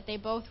happy that they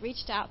both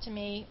reached out to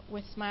me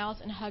with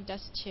smiles and hugged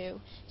us too.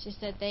 She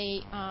said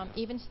they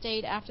even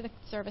stayed after the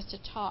service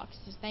to talk.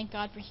 She says, thank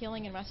God for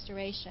healing and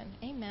restoration.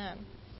 Amen.